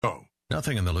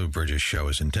Nothing in the Lou Bridges Show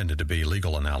is intended to be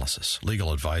legal analysis,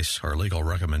 legal advice, or legal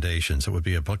recommendations that would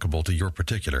be applicable to your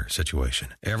particular situation.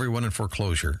 Everyone in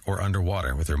foreclosure or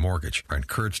underwater with their mortgage are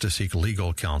encouraged to seek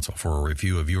legal counsel for a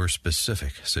review of your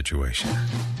specific situation.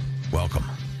 Welcome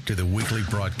to the weekly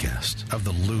broadcast of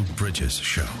the Lou Bridges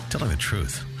Show, telling the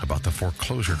truth about the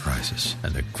foreclosure crisis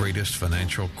and the greatest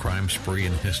financial crime spree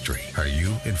in history. Are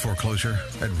you in foreclosure,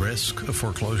 at risk of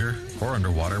foreclosure, or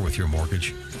underwater with your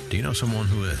mortgage? Do you know someone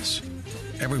who is?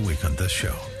 Every week on this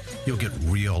show, you'll get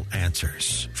real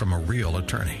answers from a real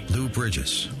attorney. Lou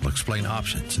Bridges will explain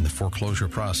options in the foreclosure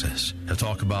process. He'll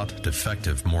talk about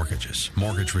defective mortgages,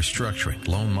 mortgage restructuring,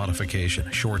 loan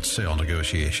modification, short sale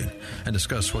negotiation, and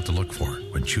discuss what to look for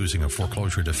when choosing a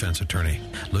foreclosure defense attorney.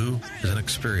 Lou is an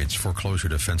experienced foreclosure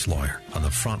defense lawyer on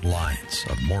the front lines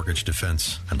of mortgage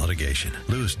defense and litigation.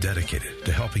 Lou is dedicated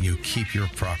to helping you keep your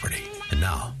property. And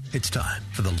now, it's time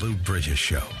for the Lou Bridges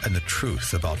Show and the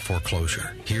truth about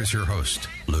foreclosure. Here's your host,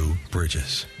 Lou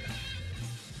Bridges.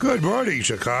 Good morning,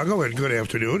 Chicago, and good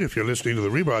afternoon if you're listening to the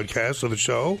rebroadcast of the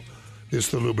show. This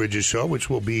is the Lou Bridges Show, which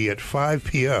will be at 5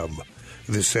 p.m.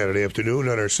 this Saturday afternoon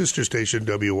on our sister station,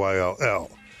 WYLL.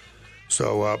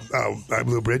 So, I'm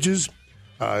Lou Bridges.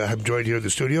 I'm joined here in the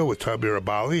studio with Tom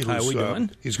Mirabali. How are we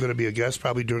doing? He's going to be a guest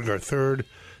probably during our third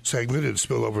segment and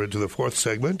spill over into the fourth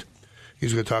segment.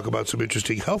 He's going to talk about some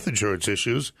interesting health insurance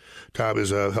issues. Tom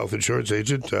is a health insurance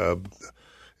agent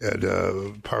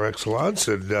par excellence.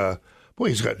 And, boy,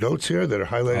 he's got notes here that are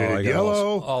highlighted in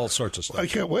yellow. All sorts of stuff. I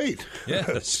can't wait.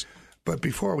 Yes. But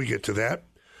before we get to that,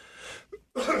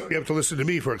 you have to listen to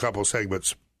me for a couple of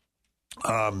segments.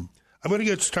 I'm going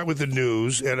to start with the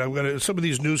news. And some of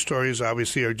these news stories,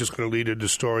 obviously, are just going to lead into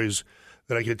stories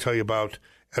that I can tell you about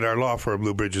at our law firm,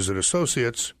 Lou Bridges &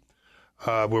 Associates.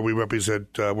 Where we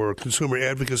represent, we're a consumer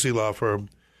advocacy law firm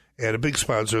and a big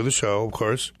sponsor of the show, of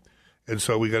course. And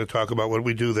so we got to talk about what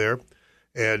we do there.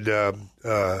 And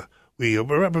we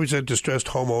represent distressed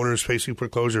homeowners facing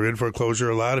foreclosure, in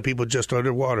foreclosure. A lot of people just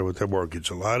underwater with their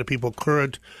mortgage. A lot of people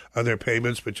current on their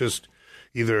payments, but just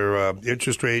either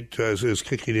interest rate is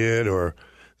kicking in, or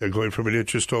they're going from an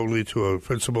interest only to a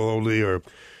principal only, or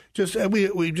just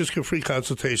we just give free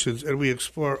consultations and we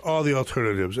explore all the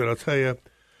alternatives. And I'll tell you,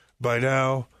 by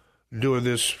now, doing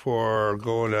this for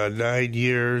going on 9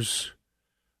 years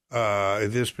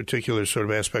in this particular sort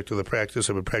of aspect of the practice.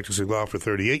 I've been practicing law for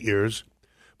 38 years,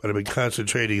 but I've been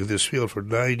concentrating in this field for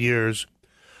 9 years.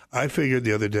 I figured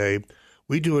the other day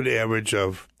we do an average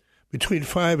of between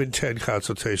 5 and 10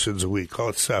 consultations a week, call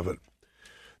it 7.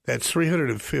 That's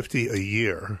 350 a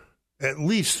year, at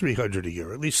least 300 a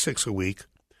year, at least 6 a week,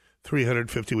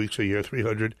 350 weeks a year,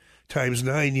 300 times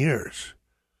 9 years.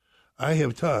 I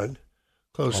have done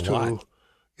close to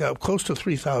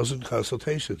 3,000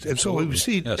 consultations. And so we've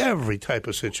seen every type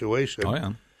of situation. Oh,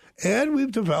 yeah. And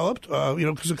we've developed,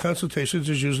 because the consultations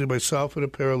is usually myself and a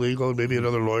paralegal and maybe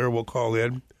another lawyer will call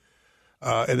in.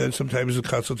 And then sometimes the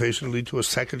consultation will lead to a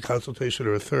second consultation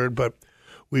or a third. But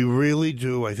we really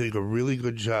do, I think, a really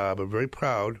good job. I'm very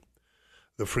proud.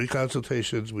 The free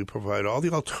consultations, we provide all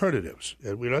the alternatives.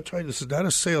 And we're not trying, this is not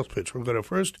a sales pitch. We're going to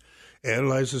first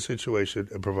analyze the situation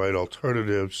and provide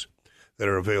alternatives that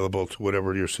are available to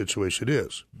whatever your situation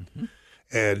is. Mm-hmm.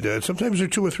 And sometimes there are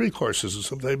 2 or 3 courses, and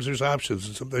sometimes there's options,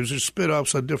 and sometimes there's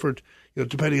spin-offs on different,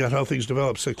 depending on how things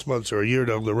develop 6 months or a year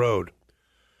down the road.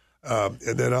 And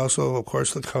then also, of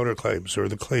course, the counterclaims or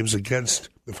the claims against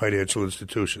the financial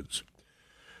institutions.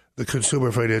 The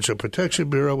Consumer Financial Protection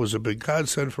Bureau was a big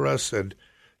godsend for us, and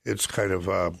it's kind of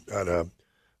on a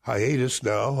hiatus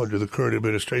now under the current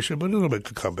administration, but it'll make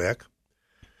a comeback.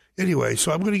 Anyway,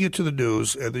 so I'm going to get to the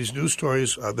news, and these news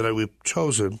stories that we've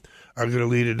chosen are going to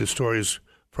lead into stories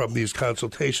from these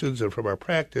consultations and from our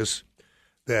practice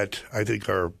that I think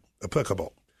are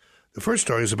applicable. The first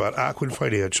story is about Ocwen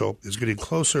Financial is getting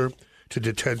closer to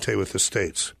detente with the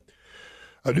states.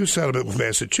 A new settlement with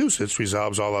Massachusetts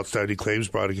resolves all outstanding claims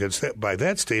brought by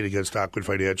that state against Ocwen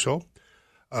Financial,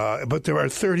 but there are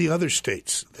 30 other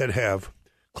states that have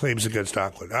claims against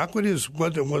Ocwen. Ocwen is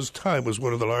what at one time was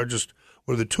one of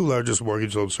the 2 largest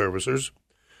mortgage loan servicers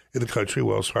in the country.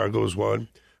 Wells Fargo is one.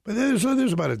 But there's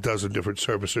about a dozen different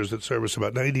servicers that service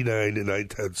about 99 and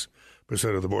 9/10%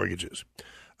 of the mortgages.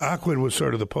 Ocwen was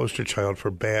sort of the poster child for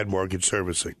bad mortgage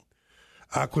servicing.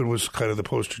 Ocwen was kind of the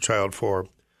poster child for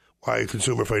why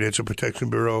Consumer Financial Protection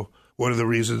Bureau, one of the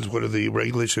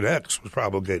Regulation X was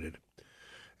promulgated.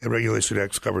 And Regulation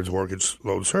X governs mortgage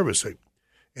loan servicing.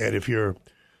 And if you're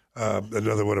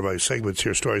another one of my segments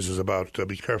here, stories, is about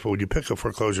be careful when you pick a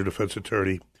foreclosure defense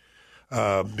attorney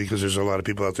because there's a lot of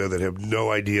people out there that have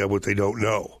no idea what they don't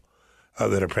know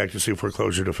that are practicing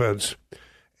foreclosure defense.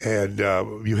 And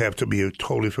you have to be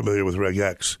totally familiar with Reg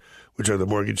X, which are the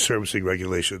mortgage servicing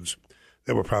regulations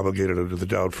that were promulgated under the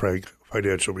Dodd-Frank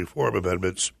Financial Reform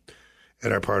Amendments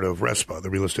and are part of RESPA,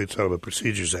 the Real Estate Settlement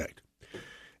Procedures Act.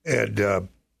 And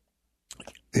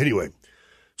anyway,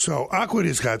 so Ocwen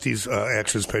has got these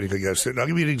actions pending against it. And I'll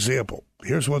give you an example.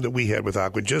 Here's one that we had with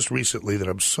Ocwen just recently that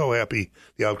I'm so happy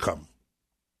the outcome.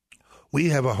 We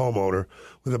have a homeowner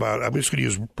with about, I'm just going to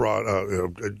use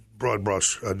broad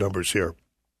brush numbers here,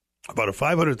 about a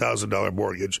 $500,000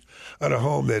 mortgage on a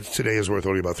home that today is worth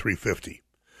only about $350,000.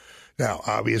 Now,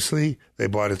 obviously, they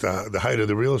bought at the height of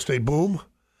the real estate boom,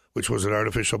 which was an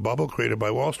artificial bubble created by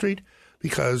Wall Street,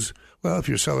 because, well, if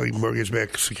you're selling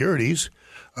mortgage-backed securities,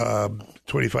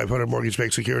 2,500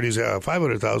 mortgage-backed securities at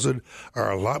 $500,000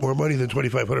 are a lot more money than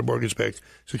 2,500 mortgage-backed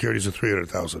securities at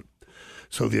 $300,000.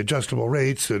 So the adjustable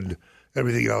rates and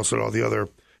everything else and all the other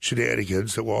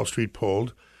shenanigans that Wall Street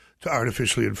pulled to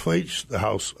artificially inflate the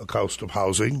cost of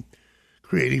housing,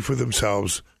 creating for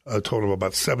themselves a total of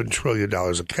about $7 trillion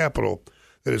of capital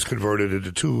that is converted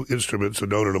into two instruments, a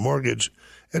note and a mortgage,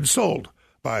 and sold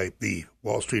by the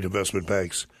Wall Street investment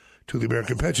banks to the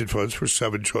American pension funds for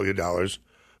 $7 trillion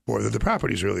more than the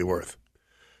property's really worth.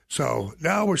 So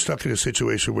now we're stuck in a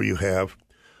situation where you have,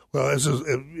 well, as is,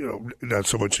 not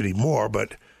so much anymore,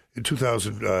 but in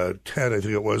 2010, I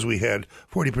think it was, we had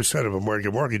 40% of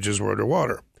American mortgages were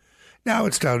underwater. Now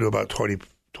it's down to about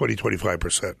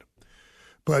 25%.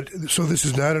 But so this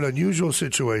is not an unusual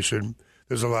situation.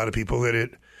 There's a lot of people in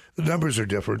it. The numbers are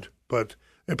different, but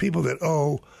there are people that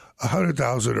owe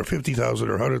 $100,000 or $50,000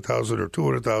 or $100,000 or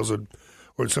 $200,000,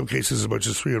 or in some cases as much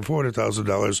as $300,000 and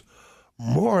 $400,000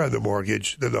 more on the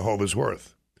mortgage than the home is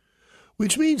worth,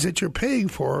 which means that you're paying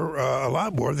for a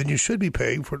lot more than you should be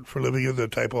paying for living in the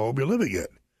type of home you're living in.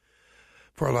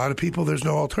 For a lot of people, there's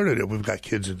no alternative. We've got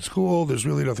kids in school. There's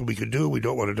really nothing we can do. We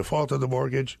don't want to default on the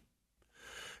mortgage.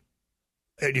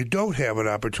 And you don't have an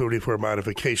opportunity for a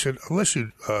modification unless you're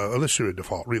in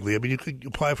default, really. I mean, you could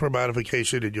apply for a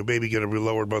modification and you'll maybe get a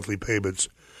lower monthly payments,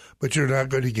 but you're not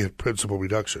going to get principal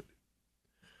reduction.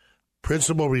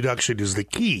 Principal reduction is the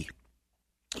key.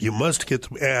 You must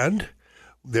get, and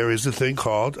there is a thing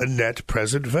called a net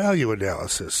present value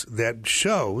analysis that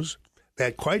shows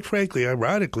that, quite frankly,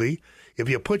 ironically, if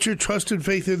you put your trust and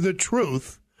faith in the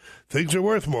truth, things are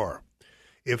worth more.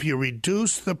 If you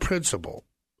reduce the principal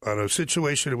on a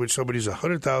situation in which somebody's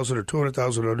 $100,000 or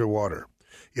 $200,000 underwater,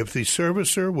 if the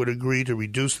servicer would agree to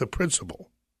reduce the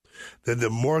principal, then the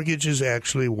mortgage is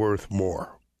actually worth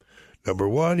more. Number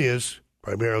one is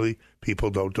primarily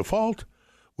people don't default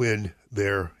when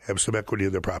they have some equity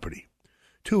in their property.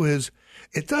 Two is,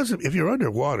 if you're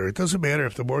underwater, it doesn't matter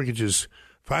if the mortgage is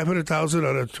 $500,000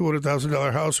 on a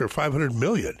 $200,000 house or $500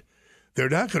 million. They're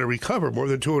not going to recover more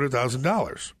than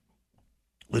 $200,000.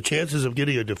 The chances of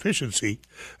getting a deficiency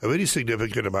of any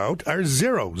significant amount are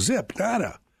zero, zip,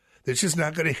 nada. That's just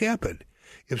not going to happen.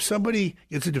 If somebody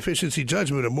gets a deficiency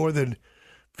judgment of more than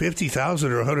 $50,000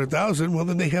 or $100,000, well,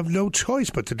 then they have no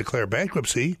choice but to declare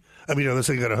bankruptcy. I mean, unless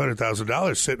they got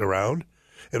 $100,000 sitting around.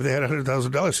 If they had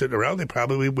 $100,000 sitting around, they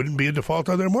probably wouldn't be in default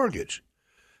on their mortgage.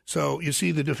 So you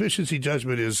see, the deficiency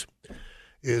judgment is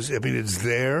it's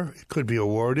there. It could be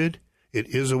awarded. It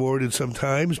is awarded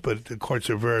sometimes, but the courts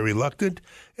are very reluctant.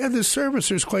 And the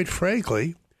servicers, quite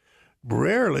frankly,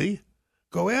 rarely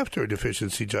go after a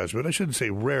deficiency judgment. I shouldn't say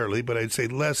rarely, but I'd say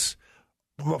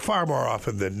far more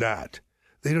often than not.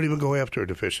 They don't even go after a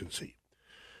deficiency.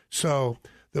 So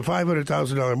the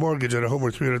 $500,000 mortgage on a home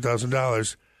worth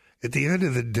 $300,000, at the end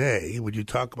of the day, when you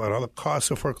talk about all the costs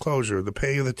of foreclosure, the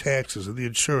paying of the taxes and the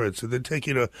insurance, and then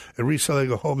taking and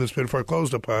reselling a home that's been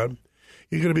foreclosed upon,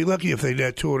 you're going to be lucky if they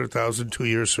net $200,000 2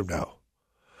 years from now.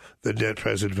 The net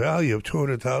present value of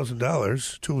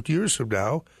 $200,000 2 years from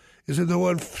now is in the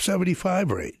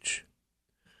 175 range.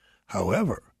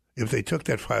 However, if they took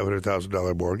that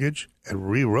 $500,000 mortgage and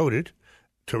rewrote it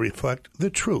to reflect the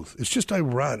truth, it's just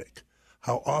ironic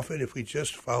how often, if we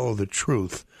just follow the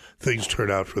truth, things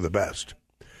turn out for the best.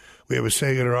 We have a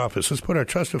saying in our office, let's put our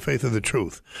trust and faith in the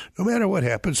truth. No matter what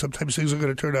happens, sometimes things are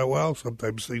going to turn out well,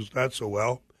 sometimes things not so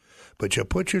well. But you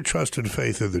put your trust and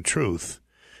faith in the truth,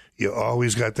 you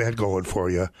always got that going for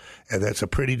you, and that's a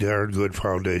pretty darn good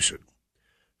foundation.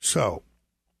 So,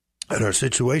 in our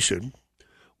situation,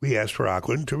 we asked for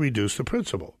Ocwen to reduce the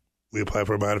principal. We apply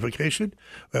for a modification,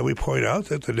 and we point out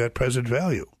that the net present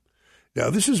value. Now,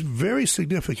 this is very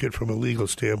significant from a legal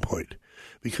standpoint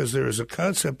because there is a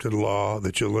concept in law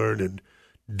that you learn in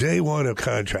day one of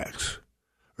contracts,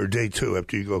 or day two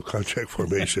after you go contract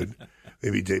formation,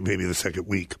 maybe the second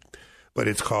week. But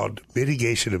it's called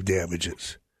mitigation of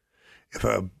damages. If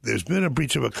there's been a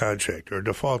breach of a contract or a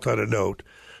default on a note,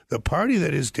 The party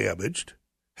that is damaged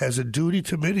has a duty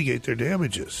to mitigate their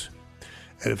damages.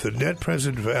 And if the net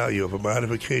present value of a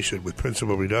modification with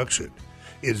principal reduction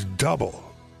is double,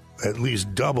 at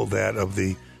least double that of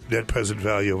the net present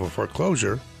value of a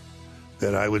foreclosure,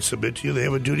 then I would submit to you they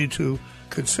have a duty to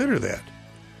consider that.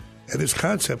 And this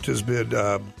concept has been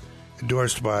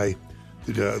endorsed by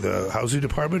the Housing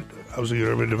Department, Housing and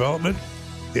Urban Development,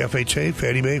 the FHA,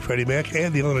 Fannie Mae, Freddie Mac,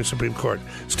 and the Illinois Supreme Court.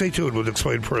 Stay tuned. We'll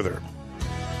explain further.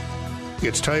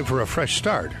 It's time for a fresh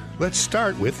start. Let's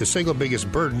start with the single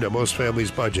biggest burden of most families'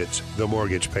 budgets, the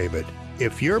mortgage payment.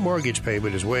 If your mortgage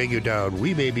payment is weighing you down,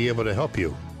 we may be able to help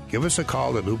you. Give us a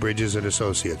call at Lou Bridges &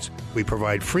 Associates. We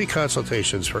provide free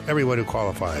consultations for everyone who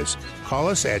qualifies. Call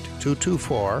us at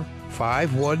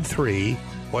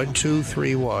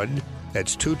 224-513-1231.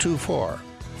 That's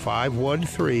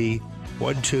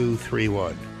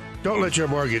 224-513-1231. Don't let your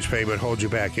mortgage payment hold you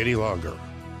back any longer.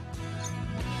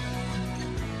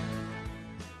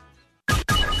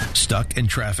 Stuck in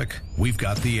traffic? We've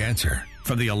got the answer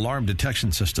from the Alarm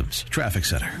Detection Systems Traffic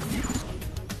Center.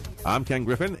 I'm Ken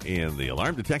Griffin in the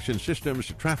Alarm Detection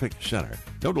Systems Traffic Center.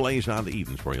 No delays on the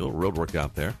Edens for you. A little road work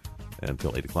out there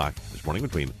until 8 o'clock this morning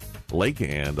between Lake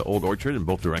and Old Orchard in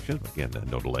both directions. Again,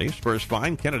 no delays. Spurs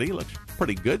fine. Kennedy looks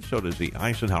pretty good. So does the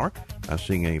Eisenhower.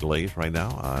 Seeing any delays right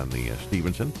now on the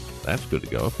Stevenson. That's good to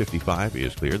go. 55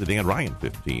 is clear. The Dan Ryan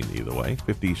 15 either way.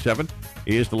 57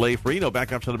 is delay-free. No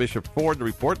backups on the Bishop Ford to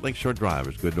report. Lakeshore Drive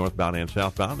is good northbound and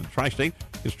southbound. And Tri-State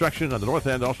construction on the north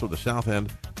end, also the south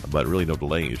end, but really no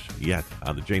delays yet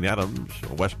on the Jane Addams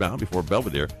westbound before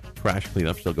Belvedere. Crash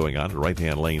cleanup still going on in the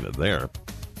right-hand lane there.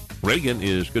 Reagan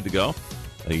is good to go.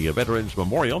 The Veterans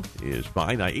Memorial is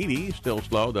fine. I-80 still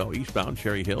slow, though, eastbound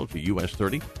Cherry Hill to US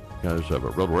 30 because of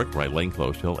road work. Right lane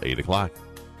closed till 8 o'clock.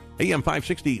 AM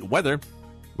 560 weather.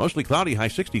 Mostly cloudy, high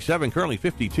 67, currently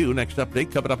 52. Next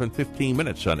update coming up in 15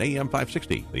 minutes on AM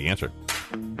 560. The Answer.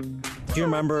 Do you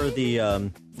remember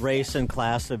the race and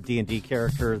class of D&D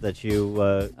character that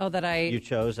you you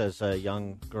chose as a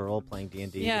young girl playing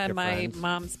D&D? Yeah, with your my friends?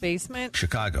 mom's basement.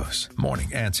 Chicago's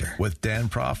Morning Answer with Dan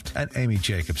Proft and Amy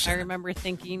Jacobson. I remember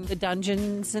thinking the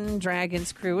Dungeons and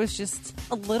Dragons crew was just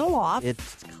a little off.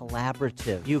 It's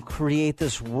collaborative. You create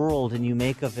this world and you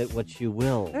make of it what you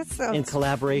will. That sounds in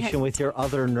collaboration with your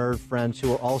other nerd friends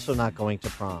who are also not going to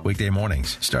prom. Weekday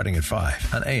mornings starting at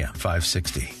 5 on AM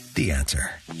 560. The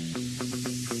Answer.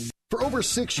 For over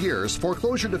 6 years,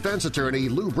 foreclosure defense attorney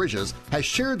Lou Bridges has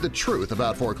shared the truth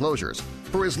about foreclosures.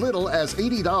 For as little as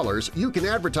 $80, you can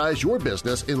advertise your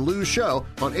business in Lou's show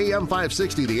on AM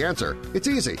 560 The Answer. It's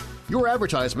easy. Your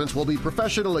advertisements will be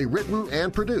professionally written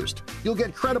and produced. You'll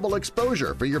get credible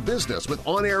exposure for your business with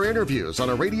on-air interviews on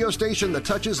a radio station that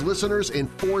touches listeners in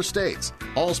 4 states.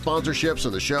 All sponsorships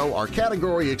in the show are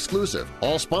category exclusive.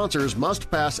 All sponsors must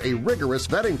pass a rigorous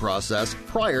vetting process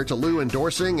prior to Lou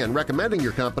endorsing and recommending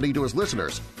your company to his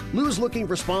listeners. Lou's looking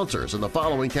for sponsors in the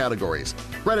following categories: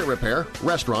 credit repair,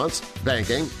 restaurants,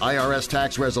 banking, IRS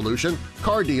tax resolution,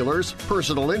 car dealers,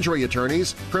 personal injury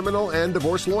attorneys, criminal and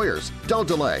divorce lawyers. Don't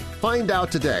delay. Find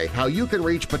out today how you can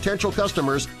reach potential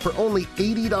customers for only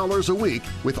 $80 a week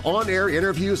with on-air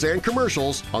interviews and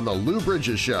commercials on The Lou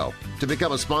Bridges Show. To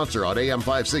become a sponsor on AM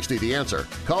 560 The Answer,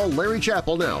 call Larry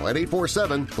Chappell now at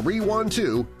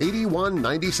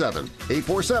 847-312-8197.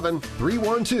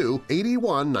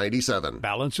 847-312-8197.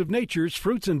 Balance of Nature's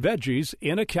fruits and veggies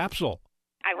in a capsule.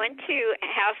 I went to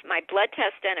have my blood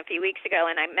test done a few weeks ago,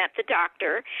 and I met the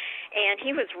doctor, and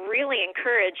he was really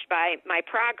encouraged by my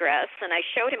progress, and I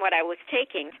showed him what I was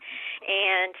taking,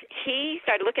 and he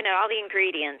started looking at all the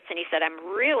ingredients, and he said, I'm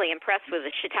really impressed with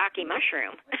the shiitake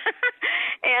mushroom.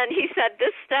 And he said,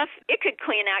 this stuff, it could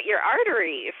clean out your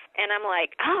arteries. And I'm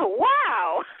like, oh,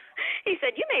 wow. He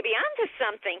said, you may be onto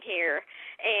something here.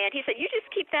 And he said, you just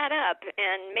keep that up,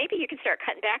 and maybe you can start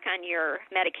cutting back on your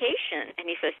medication. And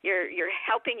he says, you're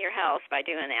helping your health by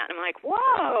doing that. And I'm like,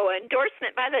 whoa,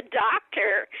 endorsement by the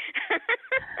doctor.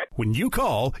 When you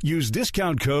call, use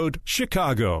discount code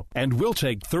CHICAGO, and we'll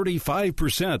take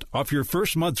 35% off your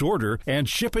first month's order and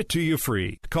ship it to you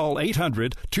free. Call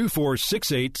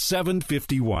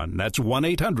 800-2468-751. That's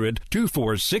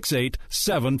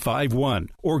 1-800-2468-751.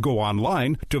 Or go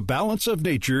online to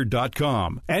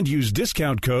balanceofnature.com and use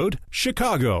discount code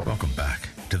CHICAGO. Welcome back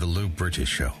to the Lou Bridges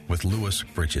Show with Louis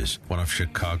Bridges, one of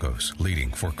Chicago's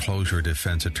leading foreclosure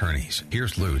defense attorneys.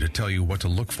 Here's Lou to tell you what to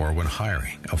look for when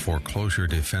hiring a foreclosure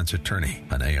defense attorney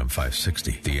on AM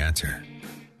 560. The Answer.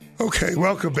 Okay,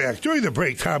 welcome back. During the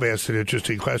break, Tom asked an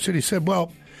interesting question. He said,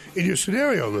 well, in your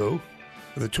scenario, Lou,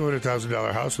 the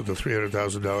 $200,000 house with the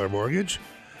 $300,000 mortgage,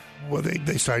 well,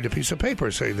 they signed a piece of paper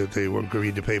saying that they were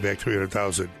agreeing to pay back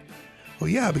 $300,000. Well,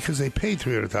 yeah, because they paid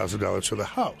 $300,000 for the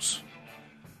house.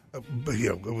 But,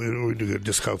 we do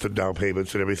discount the down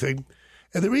payments and everything.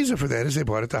 And the reason for that is they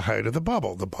bought at the height of the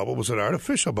bubble. The bubble was an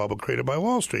artificial bubble created by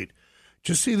Wall Street.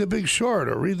 Just see The Big Short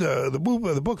or read the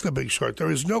book The Big Short.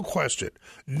 There is no question.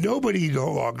 Nobody any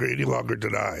longer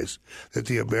denies that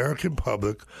the American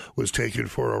public was taken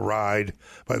for a ride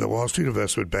by the Wall Street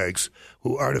investment banks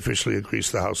who artificially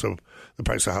increased the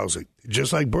price of housing.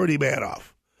 Just like Bernie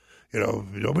Madoff.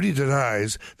 Nobody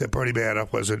denies that Bernie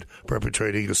Madoff wasn't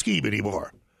perpetrating a scheme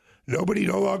anymore. Nobody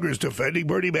no longer is defending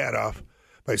Bernie Madoff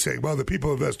by saying, well, the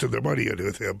people invested their money in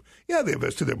with him. Yeah, they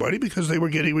invested their money because they were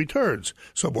getting returns.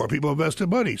 So more people invested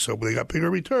money, so they got bigger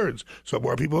returns. So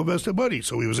more people invested money,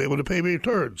 so he was able to pay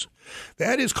returns.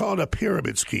 That is called a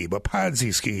pyramid scheme, a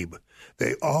Ponzi scheme.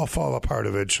 They all fall apart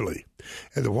eventually.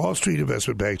 And the Wall Street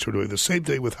investment banks were doing the same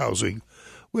thing with housing,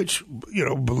 which,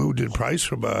 ballooned in price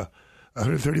from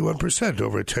 131%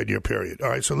 over a 10-year period. All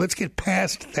right, so let's get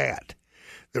past that.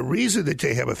 The reason that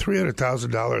they have a $300,000,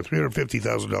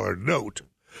 $350,000 note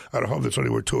on a home that's only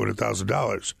worth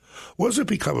 $200,000 wasn't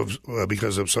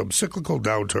because of some cyclical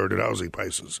downturn in housing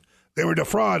prices. They were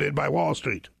defrauded by Wall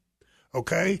Street.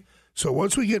 Okay? So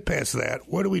once we get past that,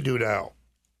 what do we do now?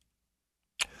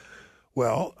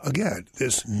 Well, again,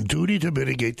 this duty to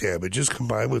mitigate damages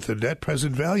combined with the net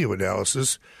present value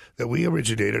analysis that we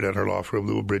originated at our law firm,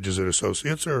 Lou Bridges and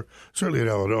Associates, or certainly in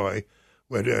Illinois,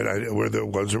 where the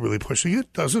ones are really pushing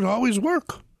it, doesn't always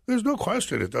work. There's no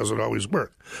question it doesn't always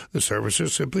work. The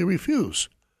servicers simply refuse.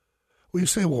 Well, you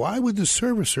say, why would the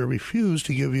servicer refuse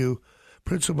to give you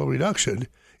principal reduction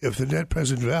if the net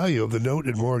present value of the note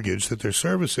and mortgage that they're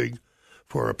servicing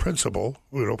for a principal,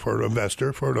 for an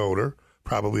investor, for an owner,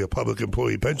 probably a public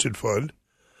employee pension fund,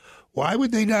 why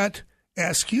would they not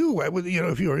ask you? Why would,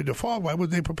 if you're in default, why would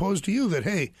they propose to you that,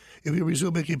 hey, if you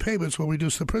resume making payments, we'll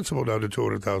reduce the principal down to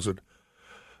 $200,000?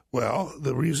 Well,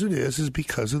 the reason is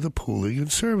because of the pooling and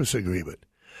service agreement.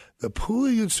 The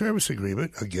pooling and service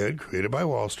agreement, again, created by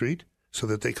Wall Street so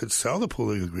that they could sell the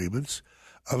pooling agreements,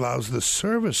 allows the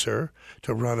servicer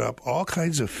to run up all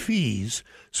kinds of fees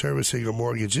servicing a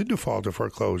mortgage in default or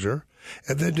foreclosure,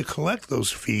 and then to collect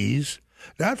those fees,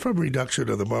 not from reduction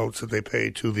of the amounts that they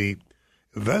pay to the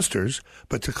investors,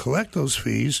 but to collect those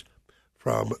fees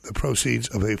from the proceeds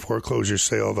of a foreclosure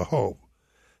sale of the home.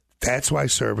 That's why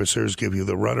servicers give you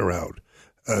the runaround.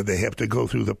 They have to go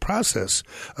through the process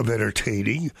of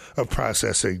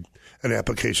processing an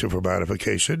application for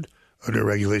modification under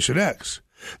Regulation X.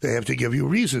 They have to give you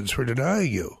reasons for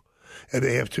denying you, and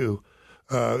they have to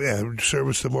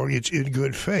service the mortgage in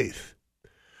good faith.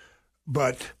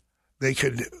 But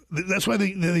that's why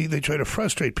they try to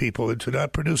frustrate people into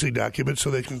not producing documents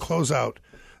so they can close out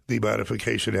the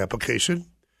modification application.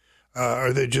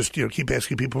 Or they just keep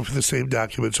asking people for the same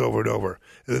documents over and over.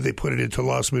 And then they put it into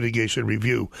loss mitigation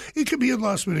review. It could be in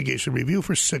loss mitigation review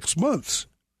for 6 months.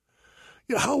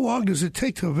 How long does it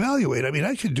take to evaluate? I mean,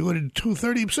 I could do it in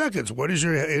 30 seconds. What is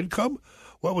your income?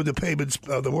 What would the payments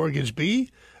of the mortgage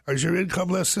be? Is your income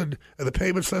the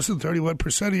payments less than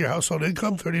 31% of your household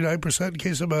income, 39% in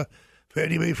case of a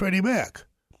Fannie Mae, Freddie Mac?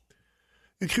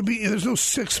 It could be, there's no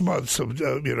 6 months of,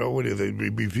 when are they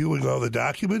reviewing all the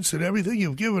documents and everything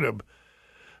you've given them.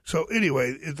 So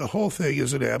anyway, the whole thing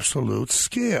is an absolute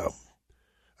scam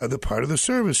on the part of the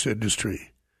service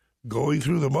industry, going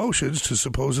through the motions to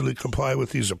supposedly comply with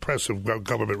these oppressive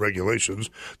government regulations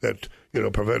that,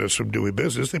 prevent us from doing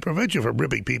business. They prevent you from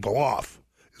ripping people off,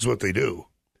 is what they do.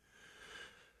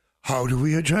 How do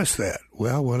we address that?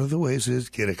 Well, one of the ways is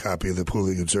get a copy of the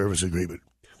pooling and service agreement.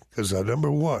 Because number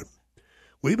one,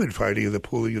 we've been finding in the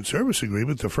pooling and service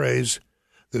agreement the phrase,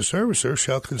 the servicer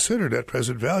shall consider net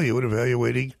present value in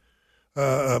evaluating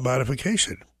a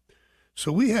modification.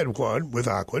 So we had one with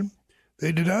Ocwen.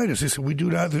 They denied us. They said,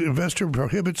 the investor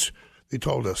prohibits, they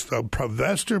told us, the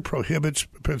investor prohibits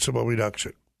principal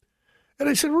reduction. And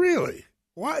I said, really?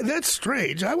 Why? That's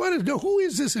strange. I want to know, who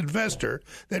is this investor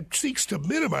that seeks to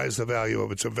minimize the value of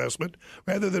its investment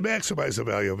rather than maximize the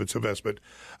value of its investment?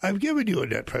 I've given you a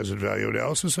net present value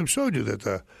analysis. I've showed you that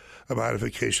a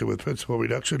modification with principal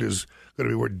reduction is going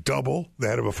to be worth double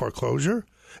that of a foreclosure.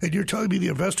 And you're telling me the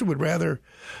investor would rather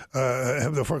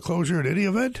have the foreclosure in any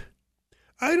event?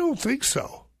 I don't think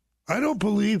so. I don't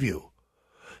believe you.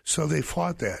 So they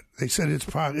fought that. They said it's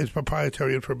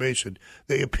proprietary information.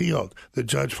 They appealed. The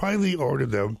judge finally ordered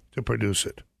them to produce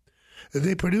it. And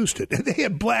they produced it. And they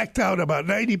had blacked out about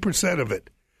 90% of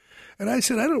it. And I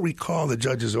said, I don't recall the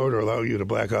judge's order allowing you to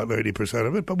black out 90%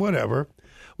 of it, but whatever.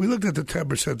 We looked at the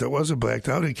 10% that wasn't blacked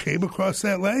out and came across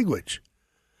that language.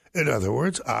 In other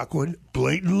words, Ocwen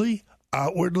blatantly,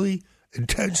 outwardly,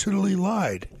 intentionally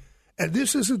lied. And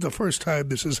this isn't the first time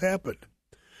this has happened.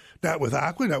 Not with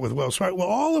Aqua, not with Wells Fargo, well,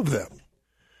 all of them.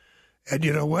 And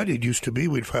you know what? It used to be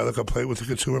we'd file a complaint with the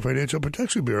Consumer Financial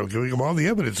Protection Bureau, giving them all the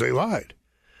evidence they lied.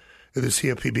 And the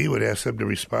CFPB would ask them to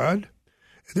respond.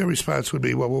 And their response would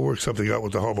be, well, we'll work something out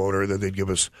with the homeowner, and then they'd give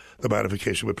us the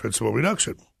modification with principal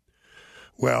reduction.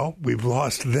 Well, we've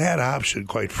lost that option,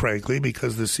 quite frankly,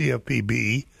 because the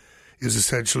CFPB has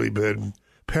essentially been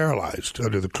paralyzed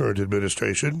under the current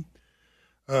administration.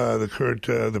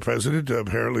 The president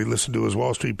apparently listened to his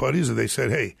Wall Street buddies, and they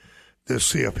said, hey,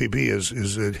 this CFPB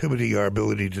is inhibiting our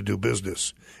ability to do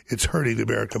business. It's hurting the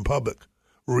American public.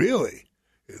 Really?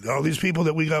 All these people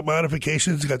that we got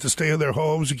modifications got to stay in their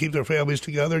homes and keep their families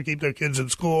together, keep their kids in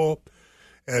school,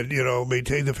 and,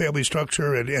 maintain the family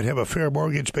structure and have a fair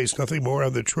mortgage based nothing more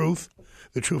on the truth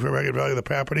and market value of the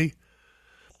property.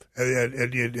 And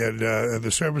the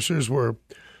servicers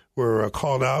were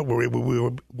called out. We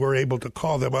were able to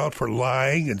call them out for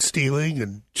lying and stealing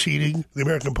and cheating the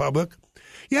American public.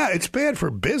 Yeah, it's bad for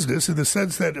business in the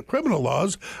sense that criminal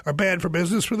laws are bad for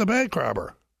business for the bank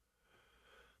robber.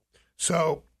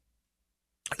 So,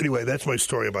 anyway, that's my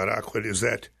story about Aquin, is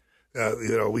that,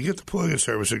 we get the pooling and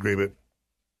service agreement,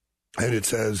 and it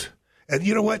says, and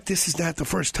you know what? This is not the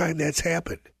first time that's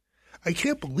happened. I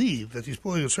can't believe that these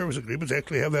pooling and service agreements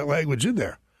actually have that language in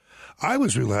there. I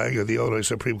was relying on the Illinois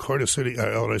Supreme Court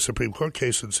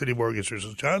case in City Mortgage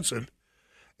versus Johnson,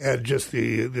 and just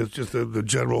the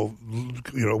general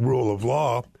rule of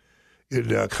law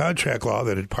in contract law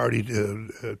that a party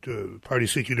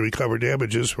seeking to recover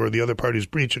damages for the other party's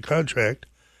breach of contract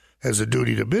has a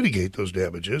duty to mitigate those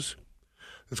damages.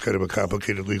 It's kind of a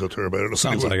complicated legal term. I don't know.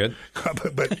 Sounds like it.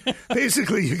 But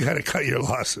basically, you got to cut your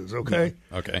losses. Okay.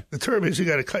 Yeah. Okay. The term is you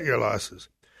got to cut your losses.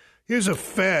 Here's a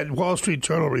Fed Wall Street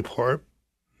Journal report.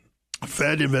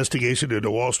 Fed investigation into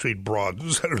Wall Street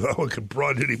broadens. I don't know how it can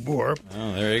broaden anymore.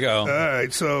 Oh, there you go. All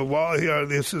right. So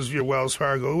this is your Wells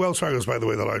Fargo. Wells Fargo is, by the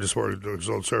way, the largest mortgage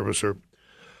loan servicer.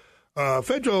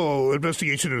 Federal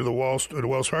investigation into Wells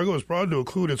Fargo is broadened to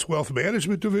include its wealth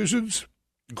management divisions,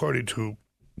 according to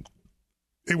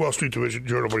a Wall Street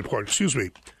Journal report.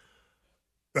 The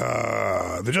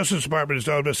Justice Department is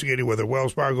now investigating whether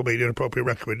Wells Fargo made inappropriate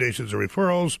recommendations or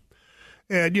referrals.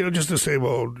 And, just the same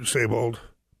old.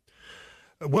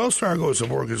 Wells Fargo is a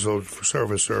mortgage loan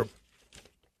servicer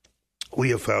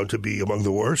we have found to be among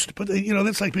the worst. But,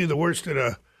 that's like being the worst in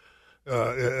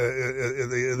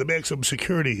the maximum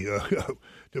security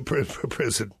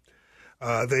prison.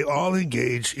 They all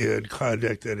engage in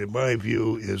conduct that, in my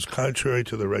view, is contrary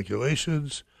to the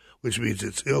regulations, which means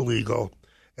it's illegal,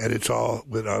 and it's all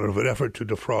out of an effort to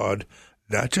defraud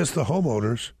not just the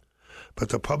homeowners, but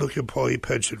the public employee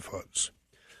pension funds.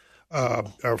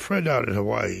 Our friend out in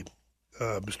Hawaii,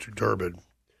 Mr. Durbin,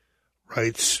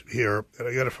 writes here, and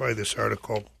I got to find this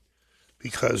article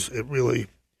because it really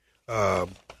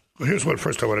here's what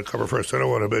first I want to cover first. I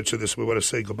don't want to mention this. We want to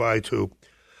say goodbye to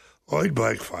Lloyd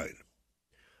Blankfein.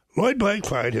 Lloyd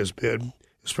Blankfein is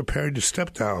preparing to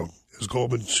step down as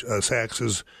Goldman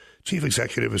Sachs' chief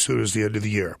executive as soon as the end of the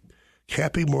year,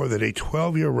 capping more than a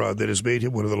 12-year run that has made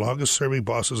him one of the longest-serving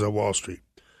bosses on Wall Street.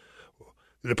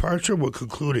 The departure will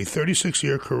conclude a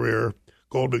 36-year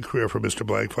Goldman career for Mr.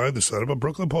 Blankfein, the son of a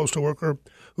Brooklyn postal worker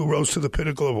who rose to the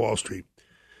pinnacle of Wall Street.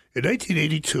 In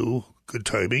 1982, good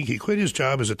timing, he quit his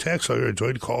job as a tax lawyer and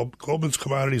joined Goldman's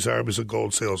commodities arm as a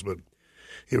gold salesman.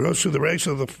 He rose through the ranks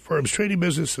of the firm's trading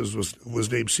business and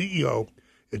was named CEO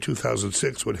in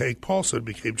 2006 when Hank Paulson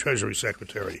became Treasury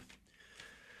Secretary.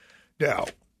 Now,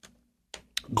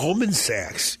 Goldman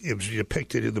Sachs is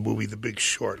depicted in the movie The Big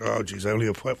Short. Oh, geez, I only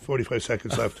have 45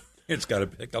 seconds left. It's got to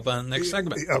pick up on the next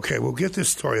segment. Okay, we'll get this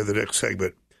story in the next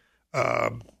segment.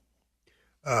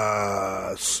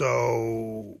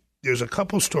 So there's a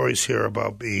couple stories here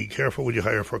about being careful when you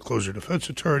hire a foreclosure defense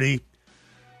attorney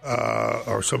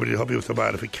or somebody to help you with a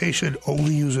modification.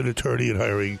 Only use an attorney in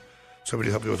hiring somebody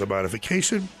to help you with a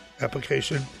modification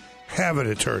application. Have an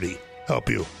attorney help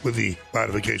you with the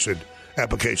modification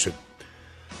application.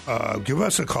 Give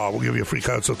us a call. We'll give you a free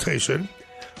consultation.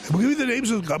 And we'll give you the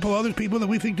names of a couple other people that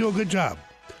we think do a good job.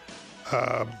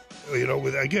 We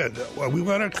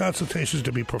want our consultations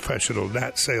to be professional,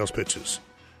 not sales pitches.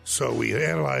 So we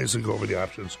analyze and go over the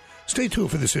options. Stay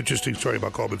tuned for this interesting story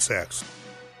about Goldman Sachs.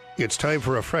 It's time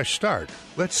for a fresh start.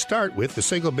 Let's start with the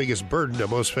single biggest burden on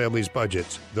most families'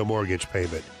 budgets, the mortgage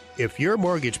payment. If your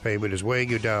mortgage payment is weighing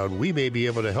you down, we may be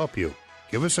able to help you.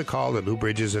 Give us a call at Lou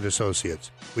Bridges &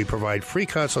 Associates. We provide free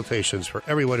consultations for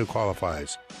everyone who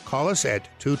qualifies. Call us at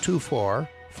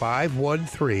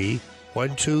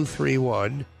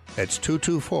 224-513-1231. That's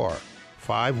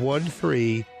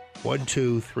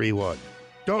 224-513-1231.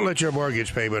 Don't let your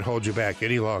mortgage payment hold you back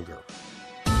any longer.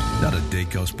 Not a day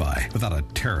goes by without a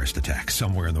terrorist attack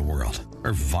somewhere in the world,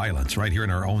 or violence right here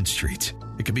in our own streets.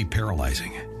 It can be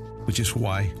paralyzing, which is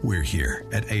why we're here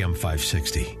at AM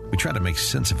 560. We try to make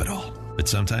sense of it all, but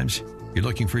sometimes you're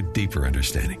looking for a deeper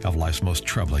understanding of life's most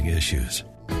troubling issues.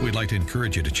 We'd like to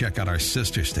encourage you to check out our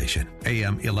sister station,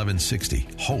 AM 1160,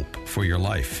 Hope for Your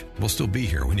Life. We'll still be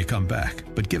here when you come back,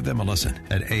 but give them a listen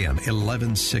at AM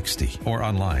 1160 or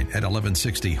online at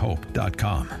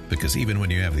 1160hope.com, because even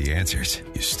when you have the answers,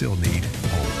 you still need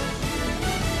hope.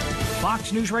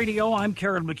 Fox News Radio, I'm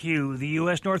Karen McHugh. The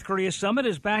U.S.-North Korea summit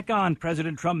is back on.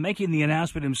 President Trump making the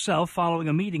announcement himself following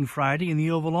a meeting Friday in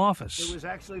the Oval Office. It was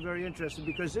actually very interesting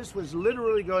because this was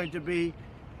literally going to be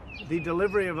the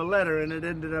delivery of a letter, and it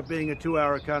ended up being a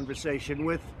 2-hour conversation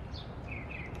with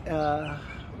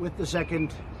the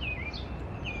second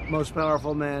most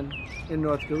powerful man in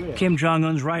North Korea. Kim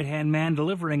Jong-un's right-hand man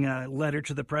delivering a letter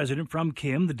to the president from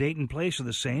Kim. The date and place are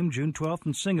the same, June 12th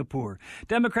in Singapore.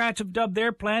 Democrats have dubbed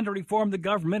their plan to reform the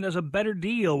government as a better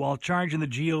deal while charging the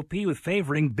GOP with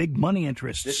favoring big money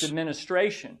interests. This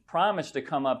administration promised to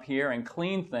come up here and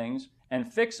clean things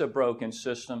and fix a broken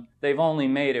system. They've only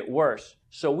made it worse.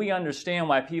 So we understand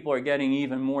why people are getting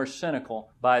even more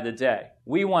cynical by the day.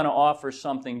 We want to offer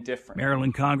something different.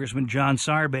 Maryland Congressman John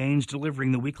Sarbanes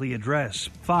delivering the weekly address.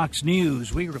 Fox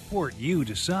News, we report, you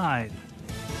decide.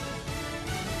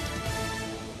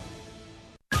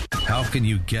 How can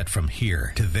you get from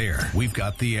here to there? We've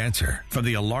got the answer from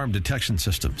the Alarm Detection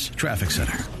Systems Traffic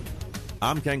Center.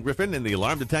 I'm Ken Griffin in the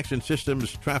Alarm Detection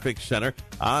Systems Traffic Center.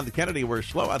 On the Kennedy, we're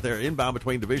slow out there inbound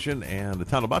between Division and the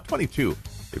tunnel, about 22.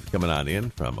 If you're coming on in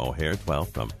from O'Hare, 12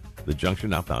 from the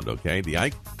junction, outbound okay. The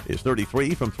Ike is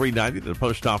 33 from 390 to the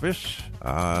post office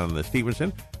on the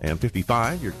Stevenson, and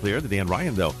 55, you're clear. The Dan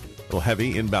Ryan, though, a little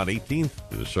heavy, inbound 18th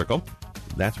to the circle.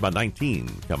 That's about 19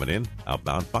 coming in,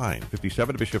 outbound fine.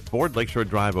 57 to Bishop Ford, Lakeshore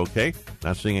Drive okay.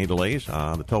 Not seeing any delays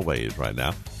on the tollways right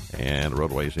now. And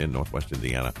roadways in northwest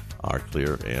Indiana are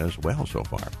clear as well so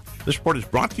far. This report is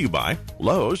brought to you by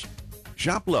Lowe's.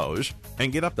 Shop Lowe's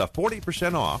and get up to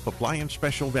 40% off appliance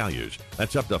special values.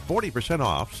 That's up to 40%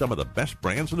 off some of the best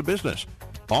brands in the business.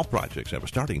 All projects have a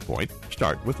starting point.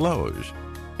 Start with Lowe's.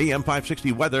 AM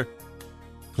 560 weather.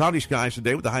 Cloudy skies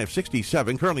today with a high of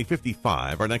 67, currently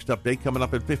 55. Our next update coming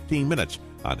up in 15 minutes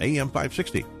on AM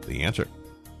 560. The Answer.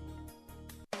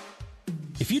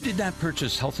 If you did not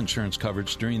purchase health insurance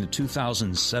coverage during the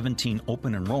 2017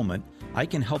 open enrollment, I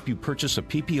can help you purchase a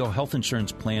PPO health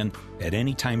insurance plan at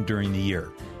any time during the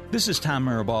year. This is Tom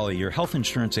Marabali, your health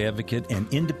insurance advocate and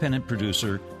independent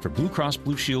producer for Blue Cross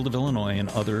Blue Shield of Illinois and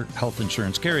other health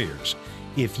insurance carriers.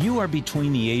 If you are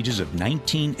between the ages of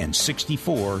 19 and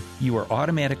 64, you are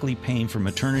automatically paying for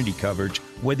maternity coverage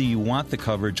whether you want the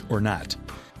coverage or not.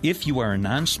 If you are a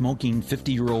non-smoking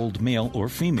 50-year-old male or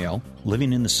female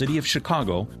living in the city of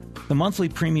Chicago, the monthly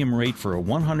premium rate for a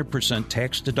 100%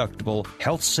 tax-deductible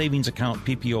health savings account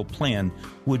PPO plan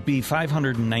would be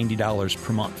 $590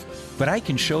 per month. But I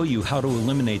can show you how to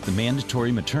eliminate the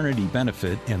mandatory maternity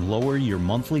benefit and lower your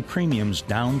monthly premiums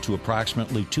down to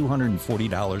approximately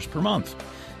 $240 per month.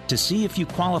 To see if you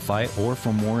qualify or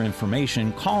for more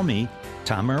information, call me,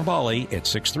 Tom Marabali, at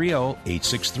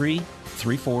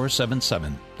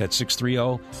 630-863-3477. That's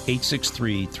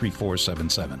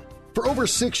 630-863-3477. For over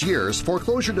 6 years,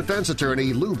 foreclosure defense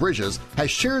attorney Lou Bridges has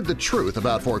shared the truth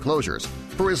about foreclosures.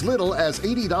 For as little as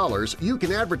 $80, you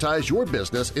can advertise your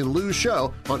business in Lou's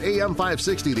show on AM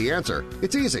 560 The Answer.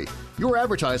 It's easy. Your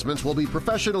advertisements will be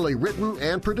professionally written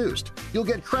and produced. You'll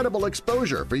get credible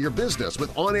exposure for your business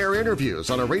with on-air interviews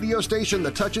on a radio station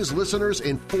that touches listeners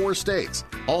in 4 states.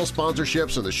 All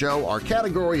sponsorships in the show are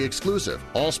category exclusive.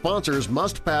 All sponsors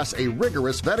must pass a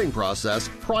rigorous vetting process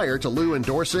prior to Lou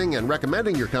endorsing and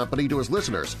recommending your company to his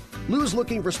listeners. Lou's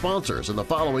looking for sponsors in the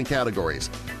following categories: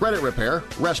 credit repair,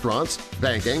 restaurants,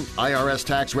 banking, IRS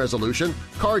tax resolution,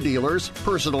 car dealers,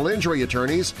 personal injury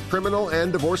attorneys, criminal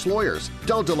and divorce lawyers.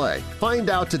 Don't delay. Find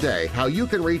out today how you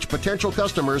can reach potential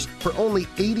customers for only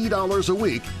 $80 a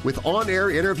week with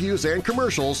on-air interviews and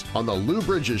commercials on The Lou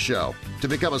Bridges Show. To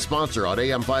become a sponsor on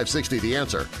AM 560 The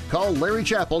Answer, call Larry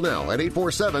Chappell now at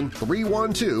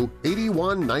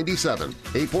 847-312-8197.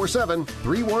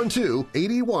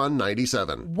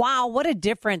 847-312-8197. Wow, what a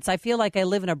difference. I feel like I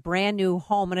live in a brand new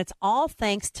home, and it's all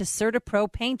thanks to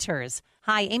CertaPro Painters.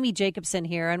 Hi, Amy Jacobson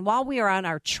here, and while we are on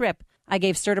our trip, I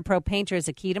gave CertaPro Painters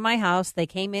a key to my house. They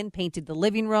came in, painted the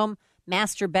living room,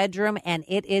 master bedroom, and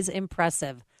it is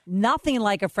impressive. Nothing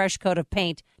like a fresh coat of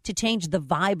paint to change the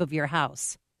vibe of your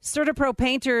house. CertaPro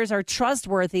Painters are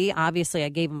trustworthy. Obviously, I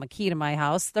gave them a key to my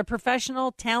house. They're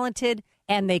professional, talented,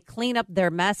 and they clean up their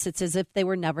mess. It's as if they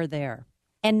were never there.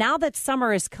 And now that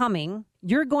summer is coming,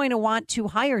 you're going to want to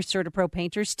hire CertaPro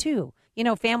painters too. You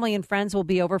know, family and friends will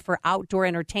be over for outdoor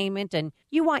entertainment, and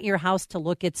you want your house to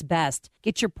look its best.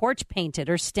 Get your porch painted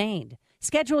or stained.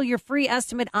 Schedule your free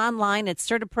estimate online at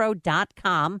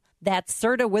CertaPro.com. That's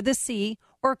Certa with a C,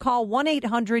 or call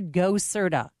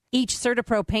 1-800-GO-CERTA. Each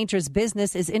CertaPro painter's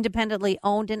business is independently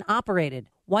owned and operated.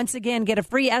 Once again, get a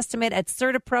free estimate at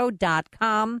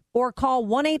CertaPro.com or call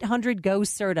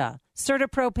 1-800-GO-CERTA.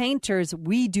 CertaPro Painters,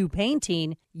 we do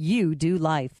painting, you do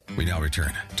life. We now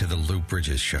return to the Lou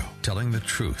Bridges Show, telling the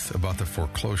truth about the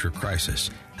foreclosure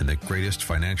crisis and the greatest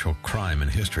financial crime in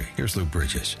history. Here's Lou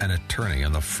Bridges, an attorney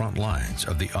on the front lines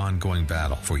of the ongoing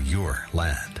battle for your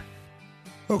land.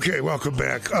 Okay, welcome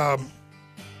back.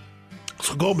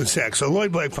 So Goldman Sachs. So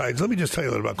Lloyd Blankfein, let me just tell you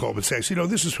a little about Goldman Sachs. You know,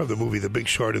 this is from the movie The Big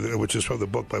Short, which is from the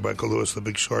book by Michael Lewis, The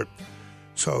Big Short.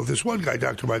 So this one guy,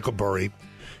 Dr. Michael Burry,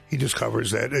 he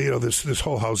discovers that, you know, this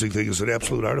whole housing thing is an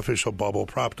absolute artificial bubble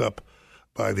propped up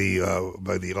by all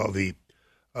the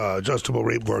adjustable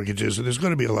rate mortgages, and there's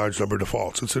going to be a large number of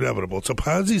defaults. It's inevitable. It's a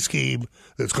Ponzi scheme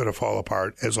that's going to fall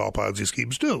apart, as all Ponzi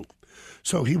schemes do.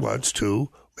 So he wants to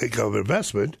make an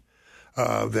investment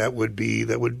that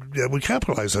would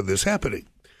capitalize on this happening,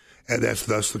 and that's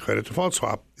thus the credit default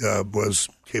swap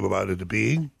came about into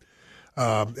being,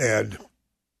 and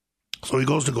so he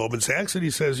goes to Goldman Sachs and he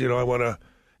says, you know, I want to,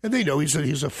 and they know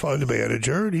he's a fund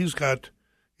manager and he's got,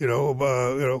 a few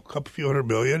 $100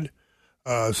 million,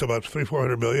 so about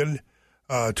 $300-400 million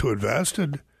to invest,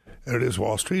 and it is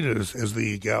Wall Street, as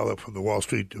the gal from the Wall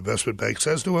Street Investment Bank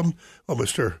says to him, well,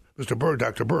 Mr. Burry,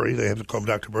 Dr. Burry, they have to call him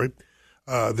Dr. Burry.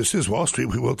 This is Wall Street.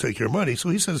 We will take your money. So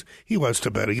he says he wants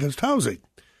to bet against housing.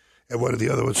 And one of the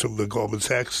other ones from the Goldman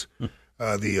Sachs,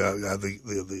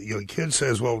 the young kid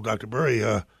says, well, Dr. Burry,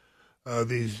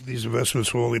 these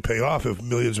investments will only pay off if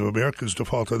millions of Americans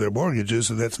default on their mortgages,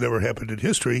 and that's never happened in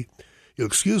history. You'll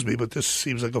excuse me, but this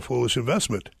seems like a foolish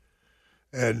investment.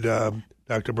 And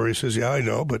Dr. Burry says, yeah, I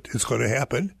know, but it's going to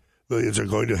happen. Millions are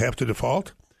going to have to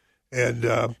default. And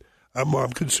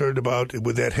I'm concerned about,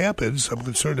 when that happens, I'm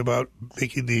concerned about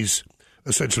making these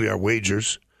essentially our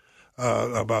wagers,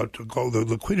 about the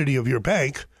liquidity of your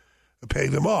bank,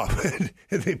 paying them off. And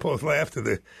they both laughed,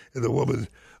 and the woman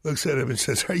looks at him and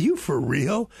says, are you for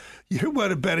real? You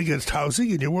want to bet against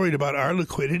housing and you're worried about our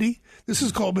liquidity? This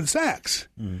is Goldman Sachs.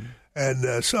 Mm-hmm.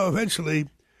 And so eventually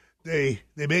they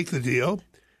make the deal,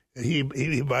 and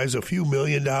he buys a few $1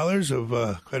 million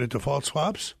of credit default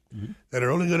swaps that are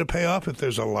only going to pay off if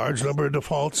there's a large number of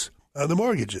defaults on the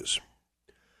mortgages.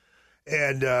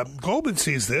 And Goldman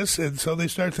sees this, and so they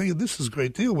start thinking, this is a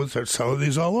great deal. We'll start selling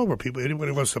these all over.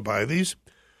 Anybody wants to buy these.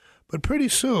 But pretty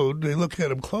soon, they look at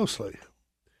them closely,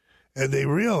 and they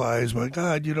realize, my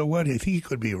God, you know what? I think he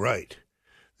could be right.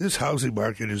 This housing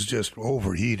market is just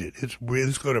overheated. It's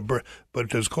going to burn. But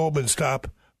does Goldman stop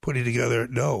putting together?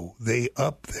 No, they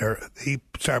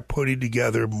start putting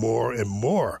together more and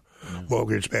more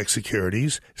mortgage-backed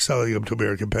securities, selling them to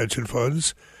American pension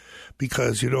funds,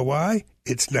 because you know why?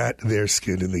 It's not their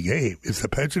skin in the game. It's the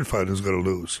pension fund who's going to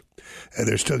lose, and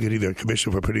they're still getting their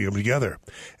commission for putting them together.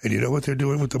 And you know what they're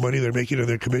doing with the money they're making on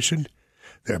their commission?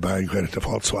 They're buying credit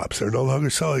default swaps. They're no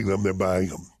longer selling them. They're buying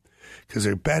them, because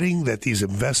they're betting that these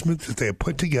investments that they have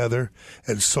put together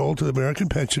and sold to the American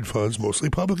pension funds,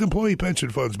 mostly public employee pension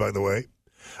funds, by the way,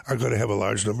 are going to have a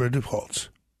large number of defaults.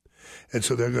 And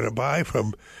so they're going to buy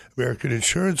from American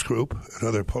Insurance Group and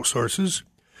other sources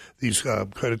these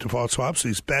credit default swaps,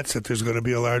 these bets that there's going to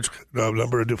be a large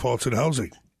number of defaults in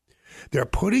housing. They're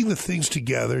putting the things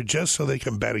together just so they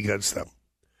can bet against them.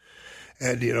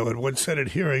 And, in one Senate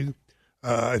hearing,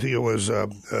 I think it was, I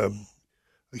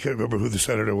can't remember who the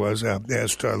senator was,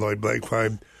 asked Lloyd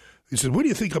Blankfein, he said, what do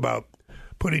you think about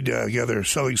putting together,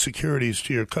 selling securities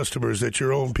to your customers that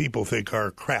your own people think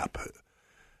are crap?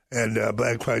 And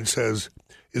Blankfein says,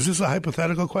 is this a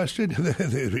hypothetical question? And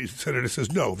the senator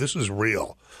says, no, this is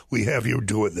real. We have you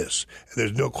doing this. And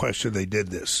there's no question they did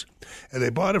this. And they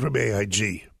bought it from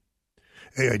AIG.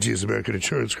 AIG is American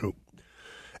Insurance Group.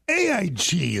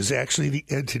 AIG is actually the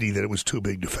entity that it was too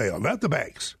big to fail, not the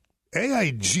banks.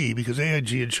 AIG, because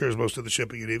AIG insures most of the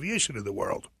shipping and aviation in the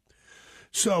world.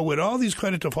 So when all these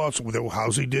credit defaults,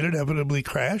 housing did inevitably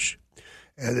crash,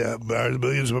 and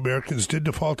millions of Americans did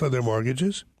default on their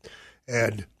mortgages,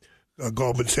 and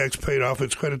Goldman Sachs paid off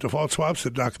its credit default swaps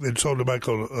and sold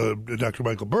to Dr.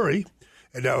 Michael Burry,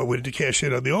 and now it went to cash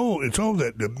in on its own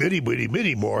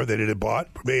many more that it had bought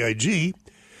from AIG.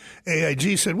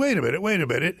 AIG said, wait a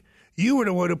minute. You were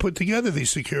the one who put together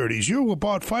these securities. You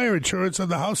bought fire insurance on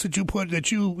the house that you put an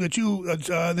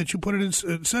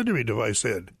incendiary device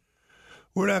in.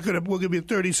 we'll give you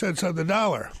 30 cents on the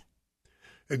dollar.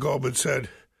 And Goldman said,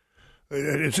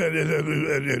 and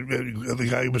the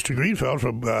guy, Mr. Greenfeld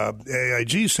from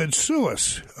AIG, said, sue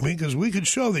us. I mean, because we could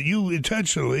show that you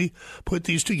intentionally put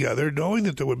these together, knowing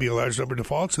that there would be a large number of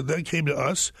defaults, and then came to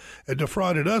us and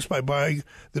defrauded us by buying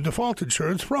the default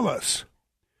insurance from us.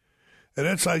 And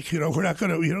that's like, we're not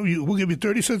going to, we'll give you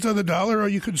 30 cents on the dollar or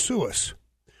you can sue us.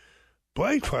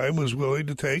 Blankfein was willing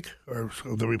to take, or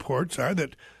the reports are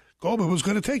that Goldman was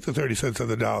going to take the 30 cents on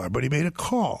the dollar, but he made a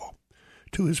call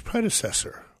to his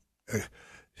predecessor,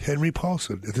 Henry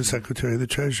Paulson, the Secretary of the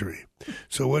Treasury.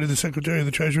 So what did the Secretary of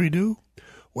the Treasury do?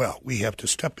 Well, we have to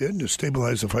step in to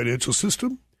stabilize the financial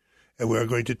system, and we're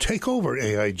going to take over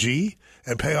AIG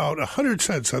and pay out 100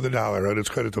 cents on the dollar on its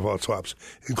credit default swaps,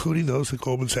 including those that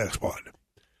Goldman Sachs bought.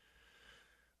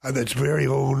 And that's very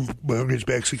own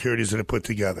mortgage-backed securities that are put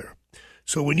together.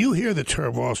 So when you hear the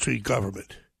term Wall Street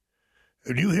government,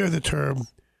 and you hear the term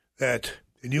that,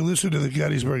 and you listen to the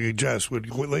Gettysburg Address, when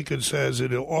Lincoln says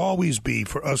it'll always be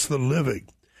for us the living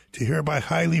to hereby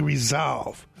highly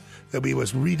resolve that we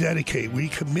must rededicate,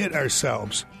 recommit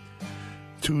ourselves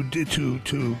to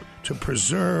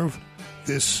preserve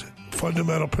this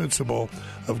fundamental principle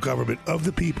of government of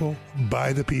the people,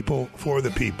 by the people, for the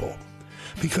people.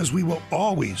 Because we will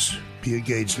always be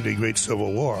engaged in a great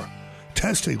civil war,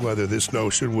 testing whether this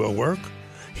notion will work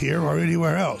here or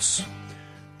anywhere else.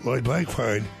 Lloyd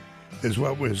Blankfein is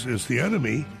the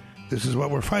enemy. This is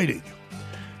what we're fighting.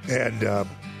 And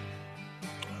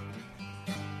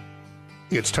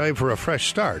it's time for a fresh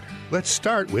start. Let's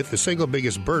start with the single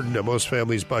biggest burden of most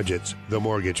families' budgets, the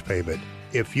mortgage payment.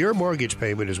 If your mortgage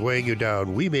payment is weighing you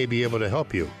down, we may be able to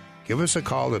help you. Give us a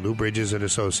call at Lou Bridges &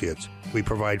 Associates. We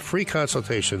provide free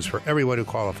consultations for everyone who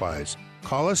qualifies.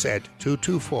 Call us at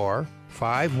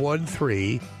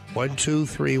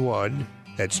 224-513-1231.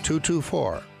 That's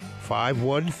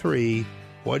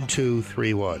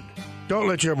 224-513-1231. Don't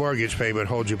let your mortgage payment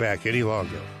hold you back any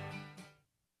longer.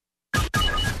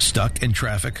 Stuck in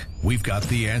traffic? We've got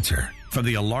the answer from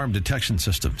the Alarm Detection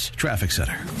Systems Traffic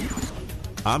Center.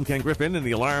 I'm Ken Griffin in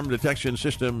the Alarm Detection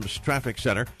Systems Traffic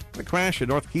Center. A crash at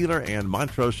North Keeler and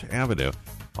Montrose Avenue.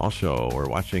 Also, we're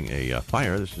watching a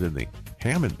fire. This is in the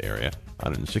Hammond area,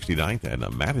 169th and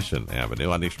Madison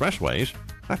Avenue on the expressways.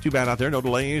 Not too bad out there. No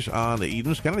delays on the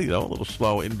Edens Kennedy, though. A little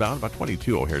slow inbound, about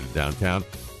 22 O'Hare to downtown.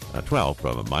 12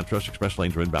 from Montrose. Express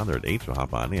lanes are inbound. They're at 8, so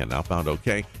hop on in. Outbound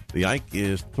okay. The Ike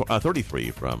is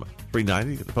 33 from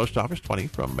 390 to the post office. 20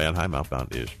 from Manheim.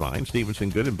 Outbound is fine. Stevenson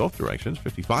good in both directions.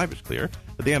 55 is clear.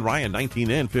 The Dan Ryan, 19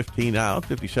 in, 15 out.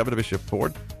 57 to Bishop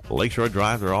Ford. Lakeshore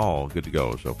Drive, they're all good to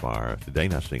go so far today.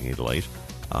 Not seeing any delays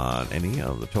on any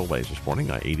of the tollways this morning.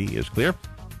 80 is clear.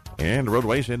 And the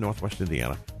roadways in northwest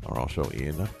Indiana are also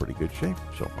in pretty good shape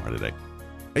so far today.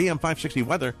 AM 560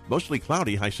 weather, mostly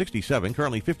cloudy, high 67,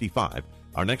 currently 55.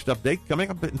 Our next update coming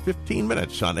up in 15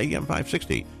 minutes on AM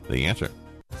 560. The Answer.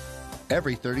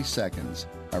 Every 30 seconds,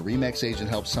 a RE/MAX agent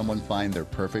helps someone find their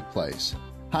perfect place.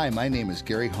 Hi, my name is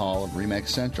Gary Hall of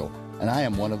RE/MAX Central, and I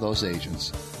am one of those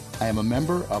agents. I am a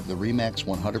member of the RE/MAX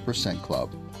 100%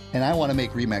 Club, and I want to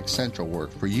make RE/MAX Central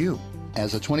work for you.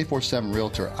 As a 24/7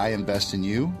 realtor, I invest in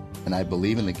you, and I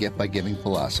believe in the Get by Giving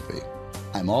philosophy.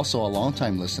 I'm also a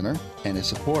longtime listener and a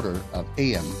supporter of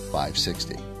AM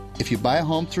 560. If you buy a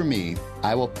home through me,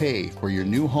 I will pay for your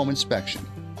new home inspection.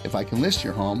 If I can list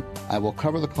your home, I will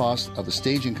cover the cost of the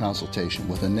staging consultation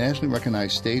with a nationally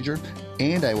recognized stager,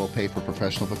 and I will pay for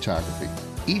professional photography.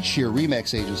 Each year,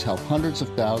 RE/MAX agents help hundreds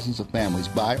of thousands of families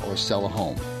buy or sell a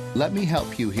home. Let me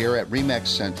help you here at RE/MAX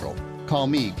Central. Call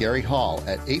me, Gary Hall,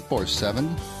 at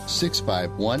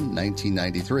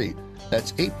 847-651-1993.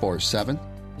 That's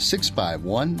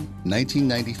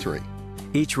 847-651-1993.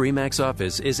 Each RE/MAX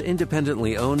office is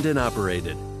independently owned and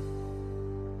operated.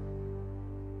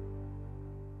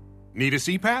 Need a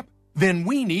CPAP? Then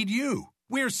we need you.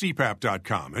 We're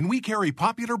CPAP.com, and we carry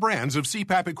popular brands of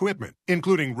CPAP equipment,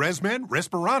 including ResMed,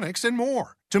 Respironics, and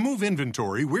more. To move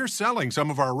inventory, we're selling some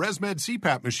of our ResMed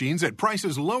CPAP machines at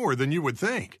prices lower than you would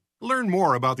think. Learn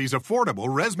more about these affordable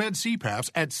ResMed CPAPs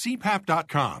at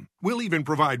CPAP.com. We'll even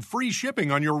provide free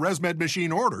shipping on your ResMed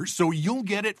machine orders, so you'll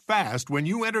get it fast when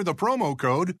you enter the promo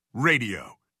code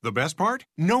RADIO. The best part?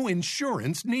 No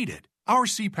insurance needed. Our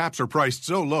CPAPs are priced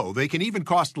so low they can even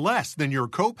cost less than your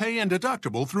copay and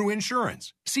deductible through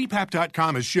insurance.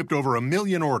 CPAP.com has shipped over 1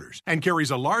 million orders and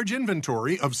carries a large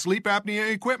inventory of sleep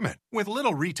apnea equipment. With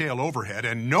little retail overhead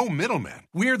and no middlemen,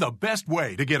 we're the best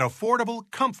way to get affordable,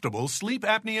 comfortable sleep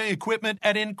apnea equipment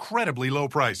at incredibly low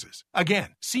prices.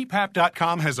 Again,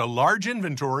 CPAP.com has a large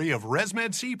inventory of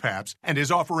ResMed CPAPs and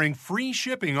is offering free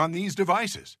shipping on these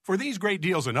devices. For these great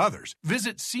deals and others,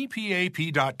 visit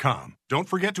CPAP.com. Don't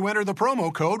forget to enter the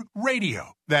promo code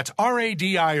RADIO. That's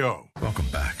RADIO. Welcome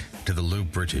back to the Lou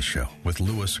Bridges Show with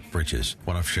Louis Bridges,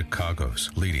 one of Chicago's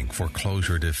leading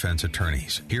foreclosure defense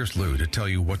attorneys. Here's Lou to tell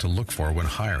you what to look for when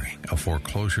hiring a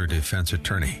foreclosure defense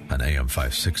attorney on AM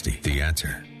 560. The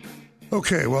Answer.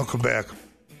 Okay, welcome back.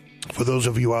 For those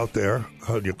of you out there,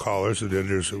 your callers and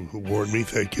editors who warned me,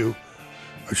 thank you.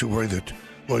 I should worry that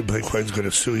Lloyd Blankfein's going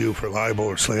to sue you for libel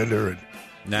or slander, and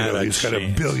he's got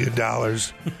 $1 billion.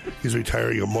 He's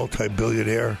retiring a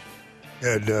multi-billionaire.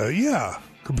 And,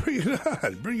 bring it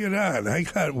on. Bring it on. I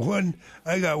got one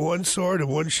sword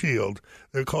and one shield.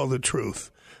 They're called the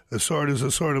truth. The sword is the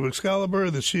sword of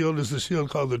Excalibur. The shield is the shield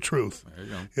called the truth. There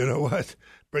you go. You know what?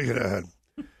 Bring it on.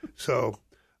 So,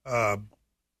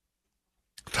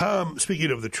 Tom,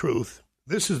 speaking of the truth,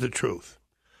 this is the truth.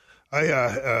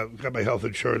 I got my health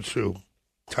insurance through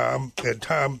Tom, and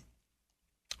Tom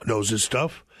knows his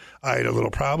stuff. I had a little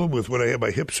problem with when I had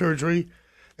my hip surgery,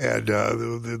 and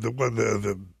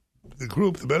the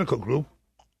group, the medical group,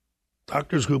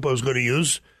 doctors group I was going to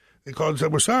use, they called and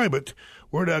said, "We're sorry, but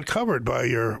we're not covered by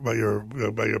your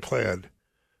plan."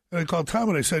 And I called Tom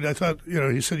and I said,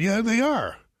 he said, "Yeah, they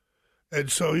are."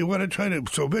 And so you want to try to.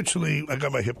 So eventually, I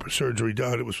got my hip surgery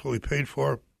done. It was fully paid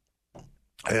for,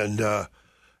 and I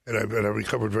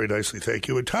recovered very nicely. Thank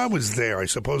you. And Tom was there. I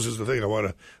suppose is the thing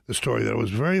the story that I was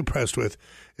very impressed with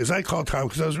is I called Tom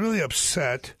because I was really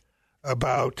upset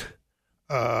about,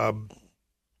 them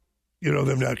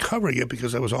not covering it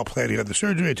because I was all planning on the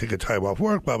surgery. I take a time off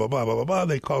work, blah, blah, blah, blah, blah, blah.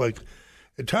 They call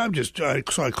and Tom so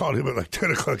I called him at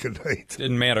 10 o'clock at night.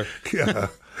 Didn't matter. Yeah.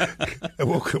 I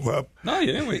woke him up. No,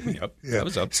 you didn't wake me up. Yeah. I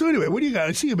was up. So anyway, what do you got?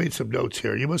 I see you made some notes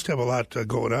here. You must have a lot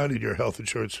going on in your health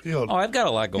insurance field. Oh, I've got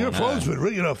a lot going on. Your phone's been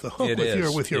ringing off the hook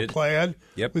with your plan,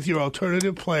 with your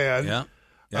alternative plan,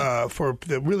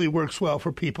 that really works well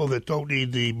for people that don't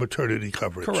need the maternity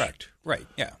coverage. Correct. Right.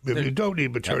 Yeah. If you don't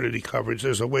need maternity coverage,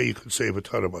 there's a way you can save a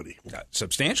ton of money. A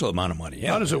substantial amount of money.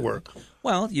 Yeah. How does it work?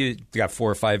 Well, you got 4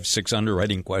 or 5, 6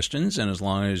 underwriting questions, and as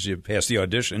long as you pass the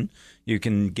audition, you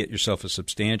can get yourself a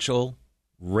substantial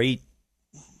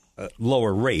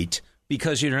lower rate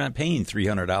because you're not paying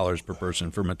 $300 per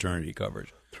person for maternity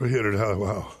coverage. $300,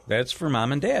 wow. That's for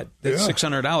mom and dad. That's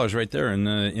 $600 right there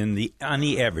on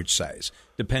the average size,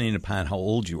 depending upon how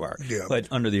old you are. Yeah. But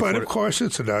of course,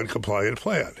 it's a non-compliant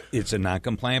plan. It's a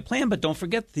non-compliant plan, but don't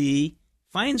forget the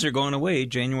fines are going away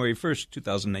January 1st,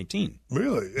 2019.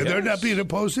 Really? And they're not being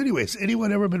imposed anyway. Has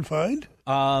anyone ever been fined?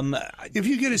 If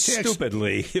you get a tax...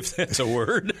 Stupidly, if that's a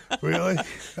word. Really?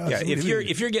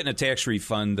 If you're getting a tax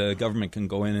refund, the government can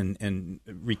go in and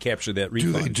recapture that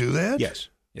refund. Do they do that?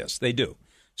 Yes, they do.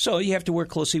 So you have to work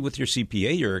closely with your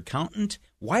CPA, your accountant.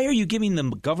 Why are you giving the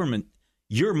government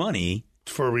your money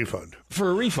for a refund?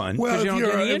 Well, if you're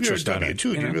a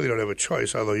W-2, you really don't have a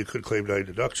choice, although you could claim 9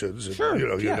 deductions. And, sure. You're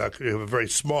not going to have a very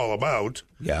small amount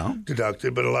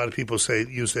deducted, but a lot of people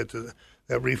use that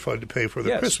refund to pay for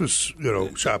the Christmas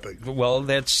shopping. Well,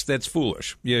 that's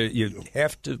foolish. You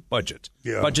have to budget.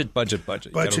 Yeah. Budget. You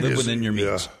got to live within your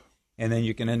means. And then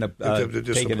you can end up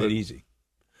taking it easy.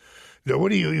 Now,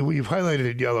 you've highlighted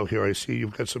in yellow here. I see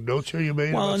you've got some notes here you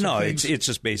made. Well, no, it's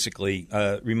just basically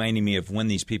reminding me of when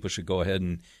these people should go ahead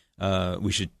and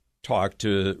we should talk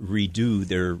to redo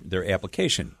their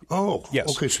application. Oh,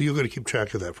 yes. Okay, so you're going to keep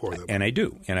track of that for them. And I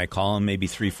do. And I call them maybe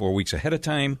 3-4 weeks ahead of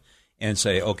time and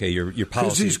say, okay, your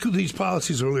policy. These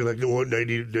policies are only like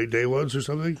 90-day ones or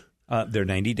something? They're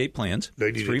 90-day plans,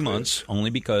 3 months,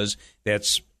 only because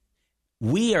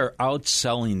we are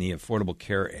outselling the Affordable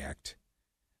Care Act.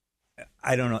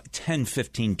 I don't know, 10,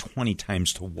 15, 20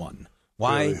 times to 1.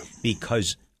 Why? Really?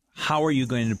 Because how are you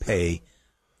going to pay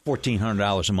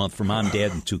 $1,400 a month for mom,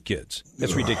 dad, and 2 kids?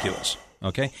 That's ridiculous,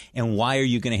 okay? And why are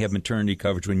you going to have maternity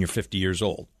coverage when you're 50 years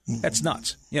old? That's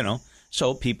nuts,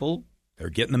 So people, they're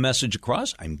getting the message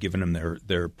across. I'm giving them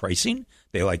their pricing.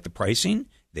 They like the pricing.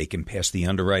 They can pass the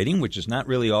underwriting, which is not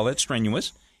really all that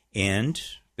strenuous, and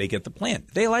they get the plan.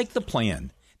 They like the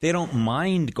plan. They don't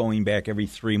mind going back every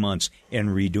 3 months and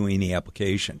redoing the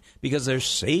application because they're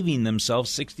saving themselves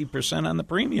 60% on the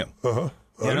premium.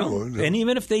 And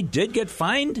even if they did get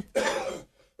fined,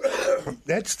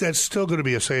 that's still going to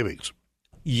be a savings.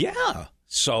 Yeah.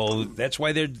 So that's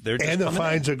why they're just and the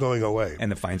fines are going away. And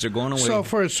the fines are going away. So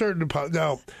for a certain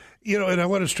now, and I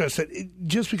want to stress that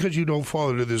just because you don't fall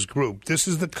into this group, this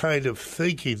is the kind of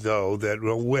thinking, though, that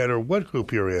no matter what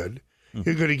group you're in,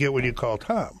 you're going to get when you call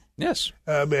Tom. Yes.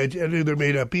 And there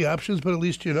may not be options, but at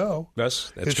least you know.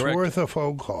 Yes, that's it's correct. It's worth a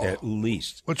phone call. At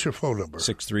least. What's your phone number?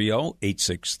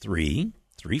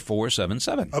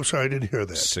 630-863-3477. I'm sorry, I didn't hear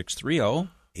that.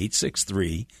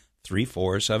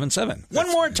 630-863-3477.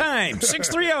 One more time.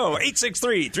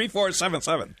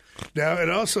 630-863-3477. Now, and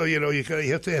also, you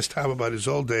have to ask Tom about his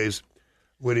old days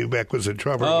when he back was in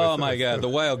trouble. Oh, my God, the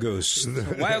Wild Goose.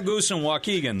 Wild Goose and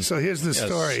Waukegan. So here's the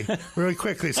story, really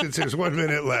quickly, since there's 1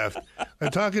 minute left.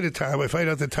 I'm talking to Tom. I find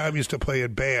out that Tom used to play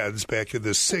in bands back in the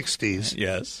 60s.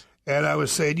 Yes. And I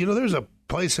was saying, there's a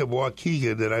place in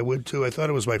Waukegan that I went to. I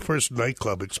thought it was my first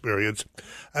nightclub experience.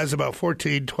 I was about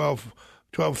 13 years old.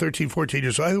 I was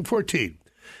 14.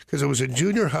 Because I was in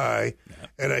junior high,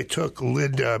 and I took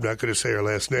Linda. I'm not going to say her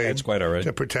last name. That's quite all right.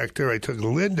 To protect her. I took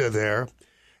Linda there,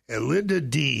 and Linda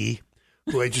D.,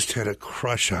 who I just had a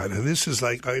crush on. And this is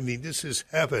this is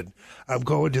heaven. I'm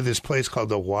going to this place called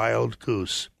the Wild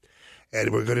Goose,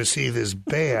 and we're going to see this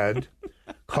band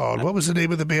called, what was the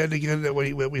name of the band again that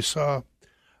we saw?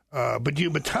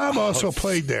 But Tom also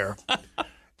played there.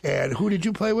 And who did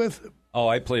you play with? Oh,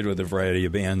 I played with a variety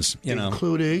of bands,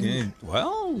 including. You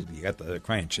got the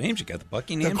Crying Shames, you got the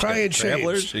Buckinghams, the Crying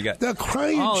Travelers, you got the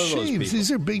Crying Shames. These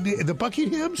are big. The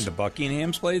Buckinghams. The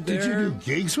Buckinghams played there. Did you do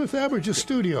gigs with them or just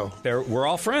studio? We're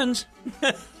all friends.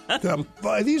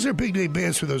 These are big name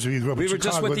bands for those of you who grew up in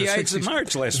Chicago. We were just with the Ides of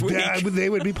March last week. They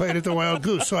would be playing at the Wild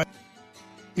Goose. So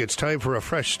it's time for a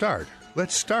fresh start.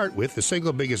 Let's start with the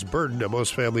single biggest burden of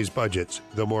most families' budgets: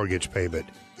 the mortgage payment.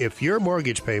 If your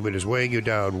mortgage payment is weighing you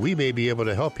down, we may be able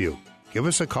to help you. Give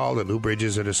us a call at Lou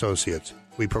Bridges & Associates.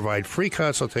 We provide free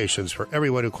consultations for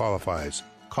everyone who qualifies.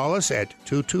 Call us at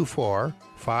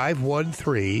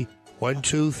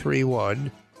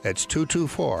 224-513-1231. That's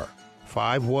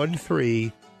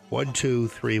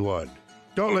 224-513-1231.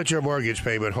 Don't let your mortgage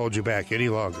payment hold you back any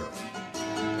longer.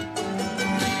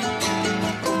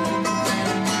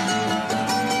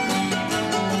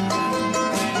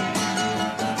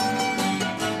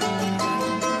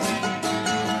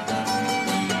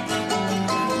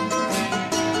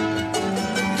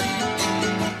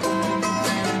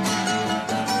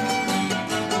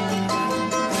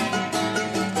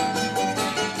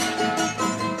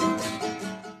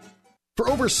 For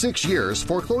over 6 years,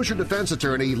 foreclosure defense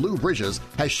attorney Lou Bridges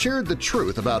has shared the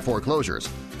truth about foreclosures.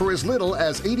 For as little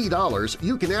as $80,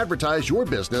 you can advertise your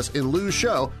business in Lou's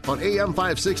show on AM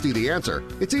 560 The Answer.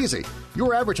 It's easy.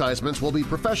 Your advertisements will be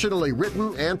professionally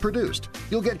written and produced.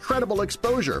 You'll get credible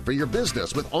exposure for your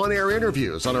business with on-air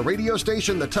interviews on a radio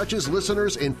station that touches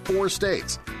listeners in 4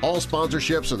 states. All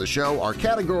sponsorships of the show are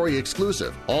category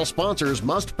exclusive. All sponsors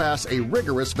must pass a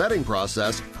rigorous vetting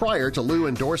process prior to Lou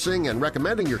endorsing and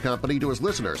recommending your company to his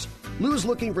listeners. Lou's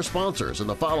looking for sponsors in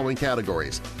the following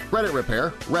categories: credit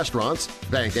repair, restaurants,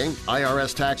 banking,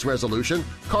 IRS tax resolution,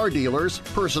 car dealers,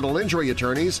 personal injury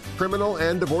attorneys, criminal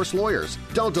and divorce lawyers.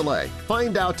 Don't delay.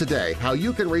 Find out today how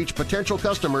you can reach potential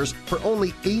customers for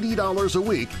only $80 a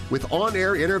week with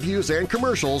on-air interviews and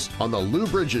commercials on The Lou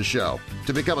Bridges Show.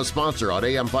 To become a sponsor on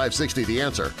AM 560 The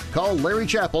Answer, call Larry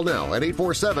Chappell now at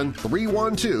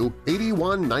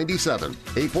 847-312-8197.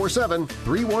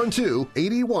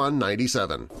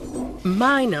 847-312-8197.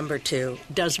 My number 2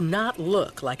 does not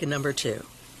look like a number 2.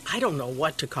 I don't know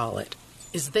what to call it.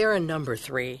 Is there a number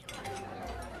 3?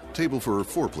 Table for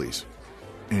 4, please.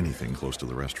 Anything close to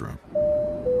the restroom.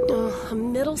 A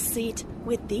middle seat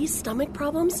with these stomach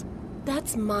problems?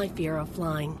 That's my fear of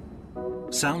flying.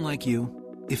 Sound like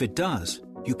you? If it does,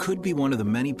 you could be one of the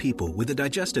many people with a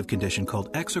digestive condition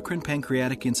called exocrine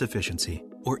pancreatic insufficiency,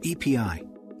 or EPI.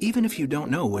 Even if you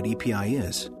don't know what EPI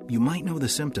is, you might know the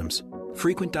symptoms: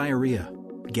 frequent diarrhea,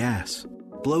 gas,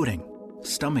 bloating,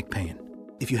 stomach pain.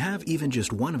 If you have even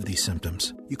just one of these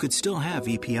symptoms, you could still have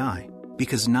EPI,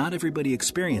 because not everybody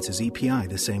experiences EPI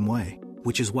the same way,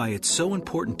 which is why it's so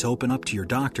important to open up to your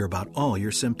doctor about all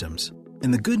your symptoms.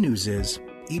 And the good news is,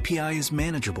 EPI is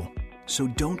manageable, so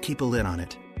don't keep a lid on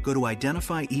it. Go to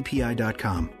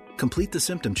identifyepi.com, complete the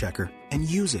symptom checker, and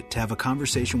use it to have a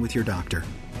conversation with your doctor.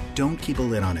 Don't keep a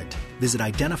lid on it. Visit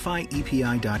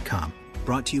identifyepi.com.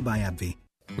 Brought to you by AbbVie.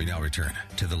 We now return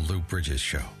to the Lou Bridges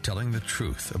Show, telling the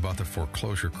truth about the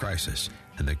foreclosure crisis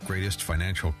and the greatest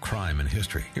financial crime in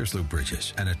history. Here's Lou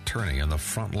Bridges, an attorney on the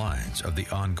front lines of the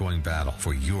ongoing battle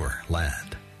for your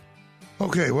land.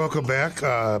 Okay, welcome back.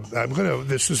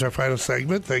 This is our final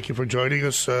segment. Thank you for joining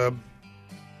us. I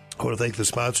want to thank the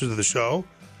sponsors of the show,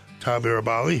 Tom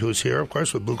Mirabali, who's here, of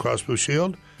course, with Blue Cross Blue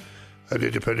Shield, an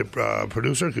independent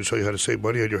producer, can show you how to save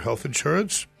money on your health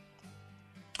insurance.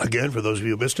 Again, for those of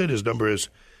you who missed it, his number is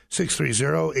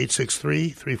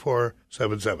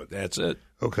 630-863-3477. That's it.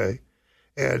 Okay.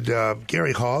 And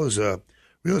Gary Hall is a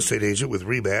real estate agent with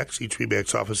RE/MAX. Each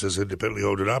RE/MAX office is independently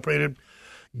owned and operated.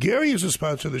 Gary is a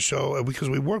sponsor of the show because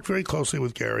we work very closely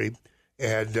with Gary,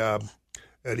 and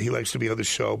he likes to be on the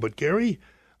show. But Gary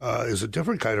is a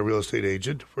different kind of real estate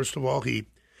agent. First of all, he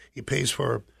pays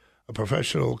for a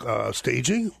professional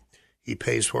staging. He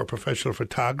pays for professional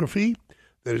photography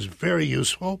that is very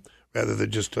useful rather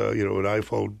than just an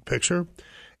iPhone picture.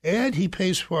 And he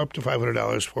pays for up to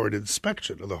 $500 for an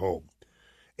inspection of the home.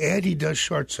 And he does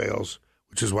short sales,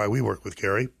 which is why we work with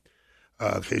Gary.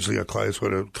 Occasionally our clients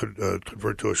want to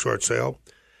convert to a short sale.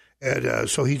 And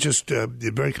so he just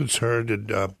very concerned and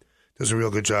does a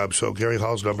real good job. So Gary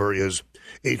Hall's number is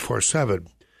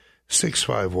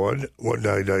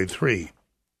 847-651-1993.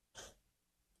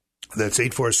 That's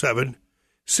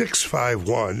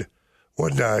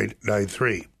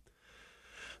 847-651-1993.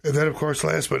 And then, of course,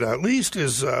 last but not least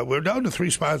is we're down to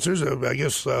 3 sponsors. I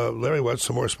guess Larry wants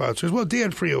some more sponsors. Well, Dan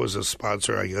Frio is a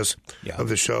sponsor, I guess, of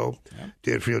the show. Yeah.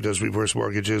 Dan Frio does reverse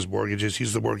mortgages.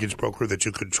 He's the mortgage broker that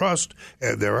you can trust,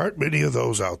 and there aren't many of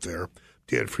those out there.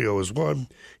 Dan Frio is one.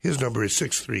 His number is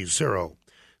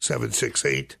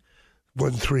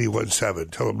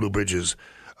 630-768-1317. Tell him Lou Bridges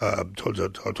told you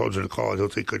to call, and he'll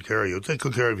take good care of you. He'll take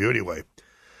good care of you anyway.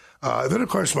 Then, of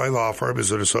course, my law firm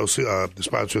is an associate, the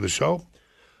sponsor of the show.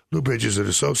 Lou Bridges and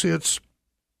Associates.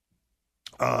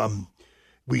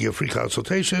 We give free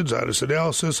consultations, honest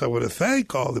analysis. I want to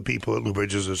thank all the people at Lou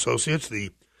Bridges and Associates,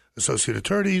 the associate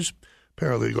attorneys,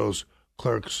 paralegals,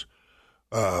 clerks,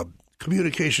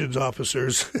 communications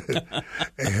officers,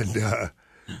 and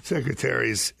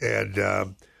secretaries, and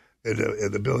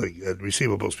the billing and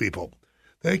receivables people.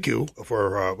 Thank you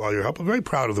for all your help. I'm very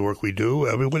proud of the work we do.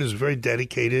 Everyone is very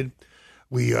dedicated.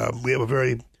 We have a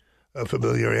very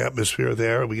familiar atmosphere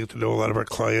there. We get to know a lot of our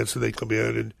clients, and they come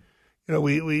in, and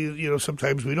we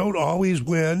sometimes we don't always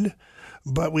win,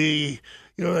 but I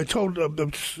told a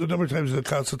number of times in the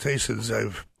consultations,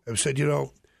 I've said,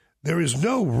 there is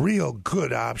no real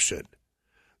good option.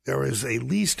 There is a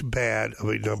least bad of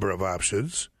a number of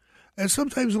options, and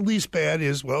sometimes the least bad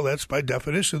is, well, that's by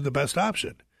definition the best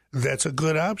option. That's a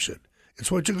good option.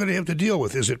 It's what you're going to have to deal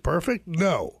with. Is it perfect?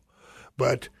 No,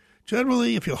 but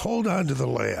generally, if you hold on to the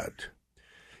land,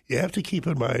 you have to keep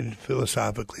in mind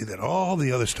philosophically that all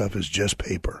the other stuff is just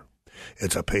paper.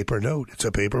 It's a paper note. It's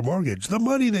a paper mortgage. The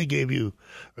money they gave you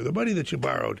or the money that you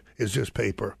borrowed is just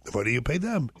paper. The money you paid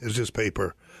them is just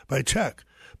paper by check.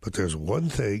 But there's one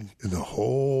thing in the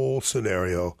whole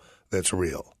scenario that's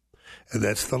real, and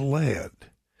that's the land.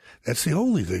 That's the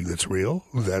only thing that's real.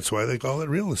 That's why they call it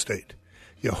real estate.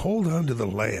 You hold on to the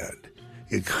land.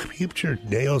 You keep your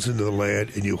nails into the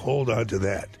land, and you hold on to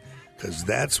that, because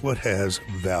that's what has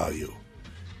value.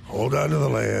 Hold on to the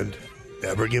land.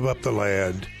 Never give up the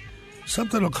land.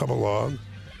 Something will come along.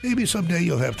 Maybe someday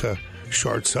you'll have to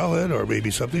short sell it or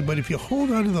maybe something, but if you hold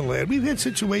on to the land, we've had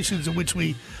situations in which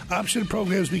option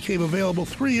programs became available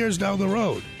 3 years down the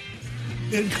road.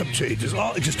 Income changes.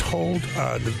 Just hold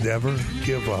on. Never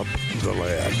give up the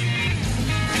land.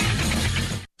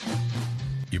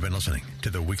 You've been listening to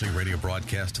the weekly radio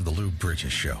broadcast of the Lou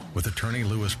Bridges Show with attorney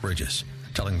Louis Bridges,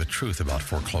 telling the truth about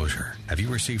foreclosure. Have you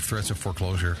received threats of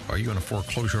foreclosure? Are you in a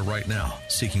foreclosure right now,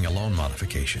 seeking a loan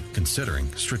modification, considering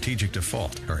strategic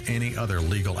default, or any other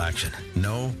legal action?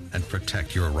 Know and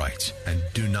protect your rights, and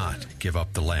do not give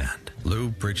up the land. Lou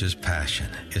Bridges' passion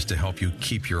is to help you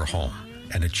keep your home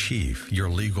and achieve your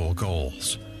legal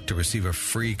goals. To receive a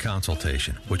free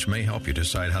consultation, which may help you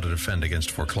decide how to defend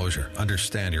against foreclosure,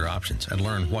 understand your options, and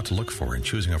learn what to look for in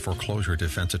choosing a foreclosure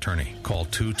defense attorney, call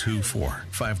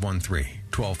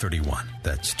 224-513-1231.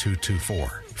 That's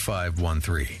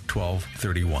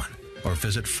 224-513-1231. Or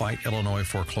visit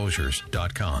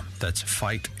FightIllinoisForeclosures.com. That's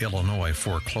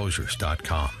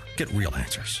FightIllinoisForeclosures.com. Get real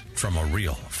answers from a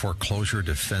real foreclosure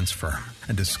defense firm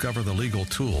and discover the legal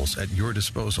tools at your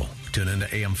disposal. Tune in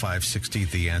to AM 560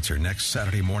 The Answer next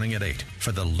Saturday morning at 8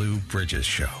 for the Lou Bridges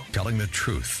Show, telling the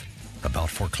truth about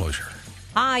foreclosure.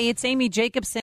 Hi, it's Amy Jacobson.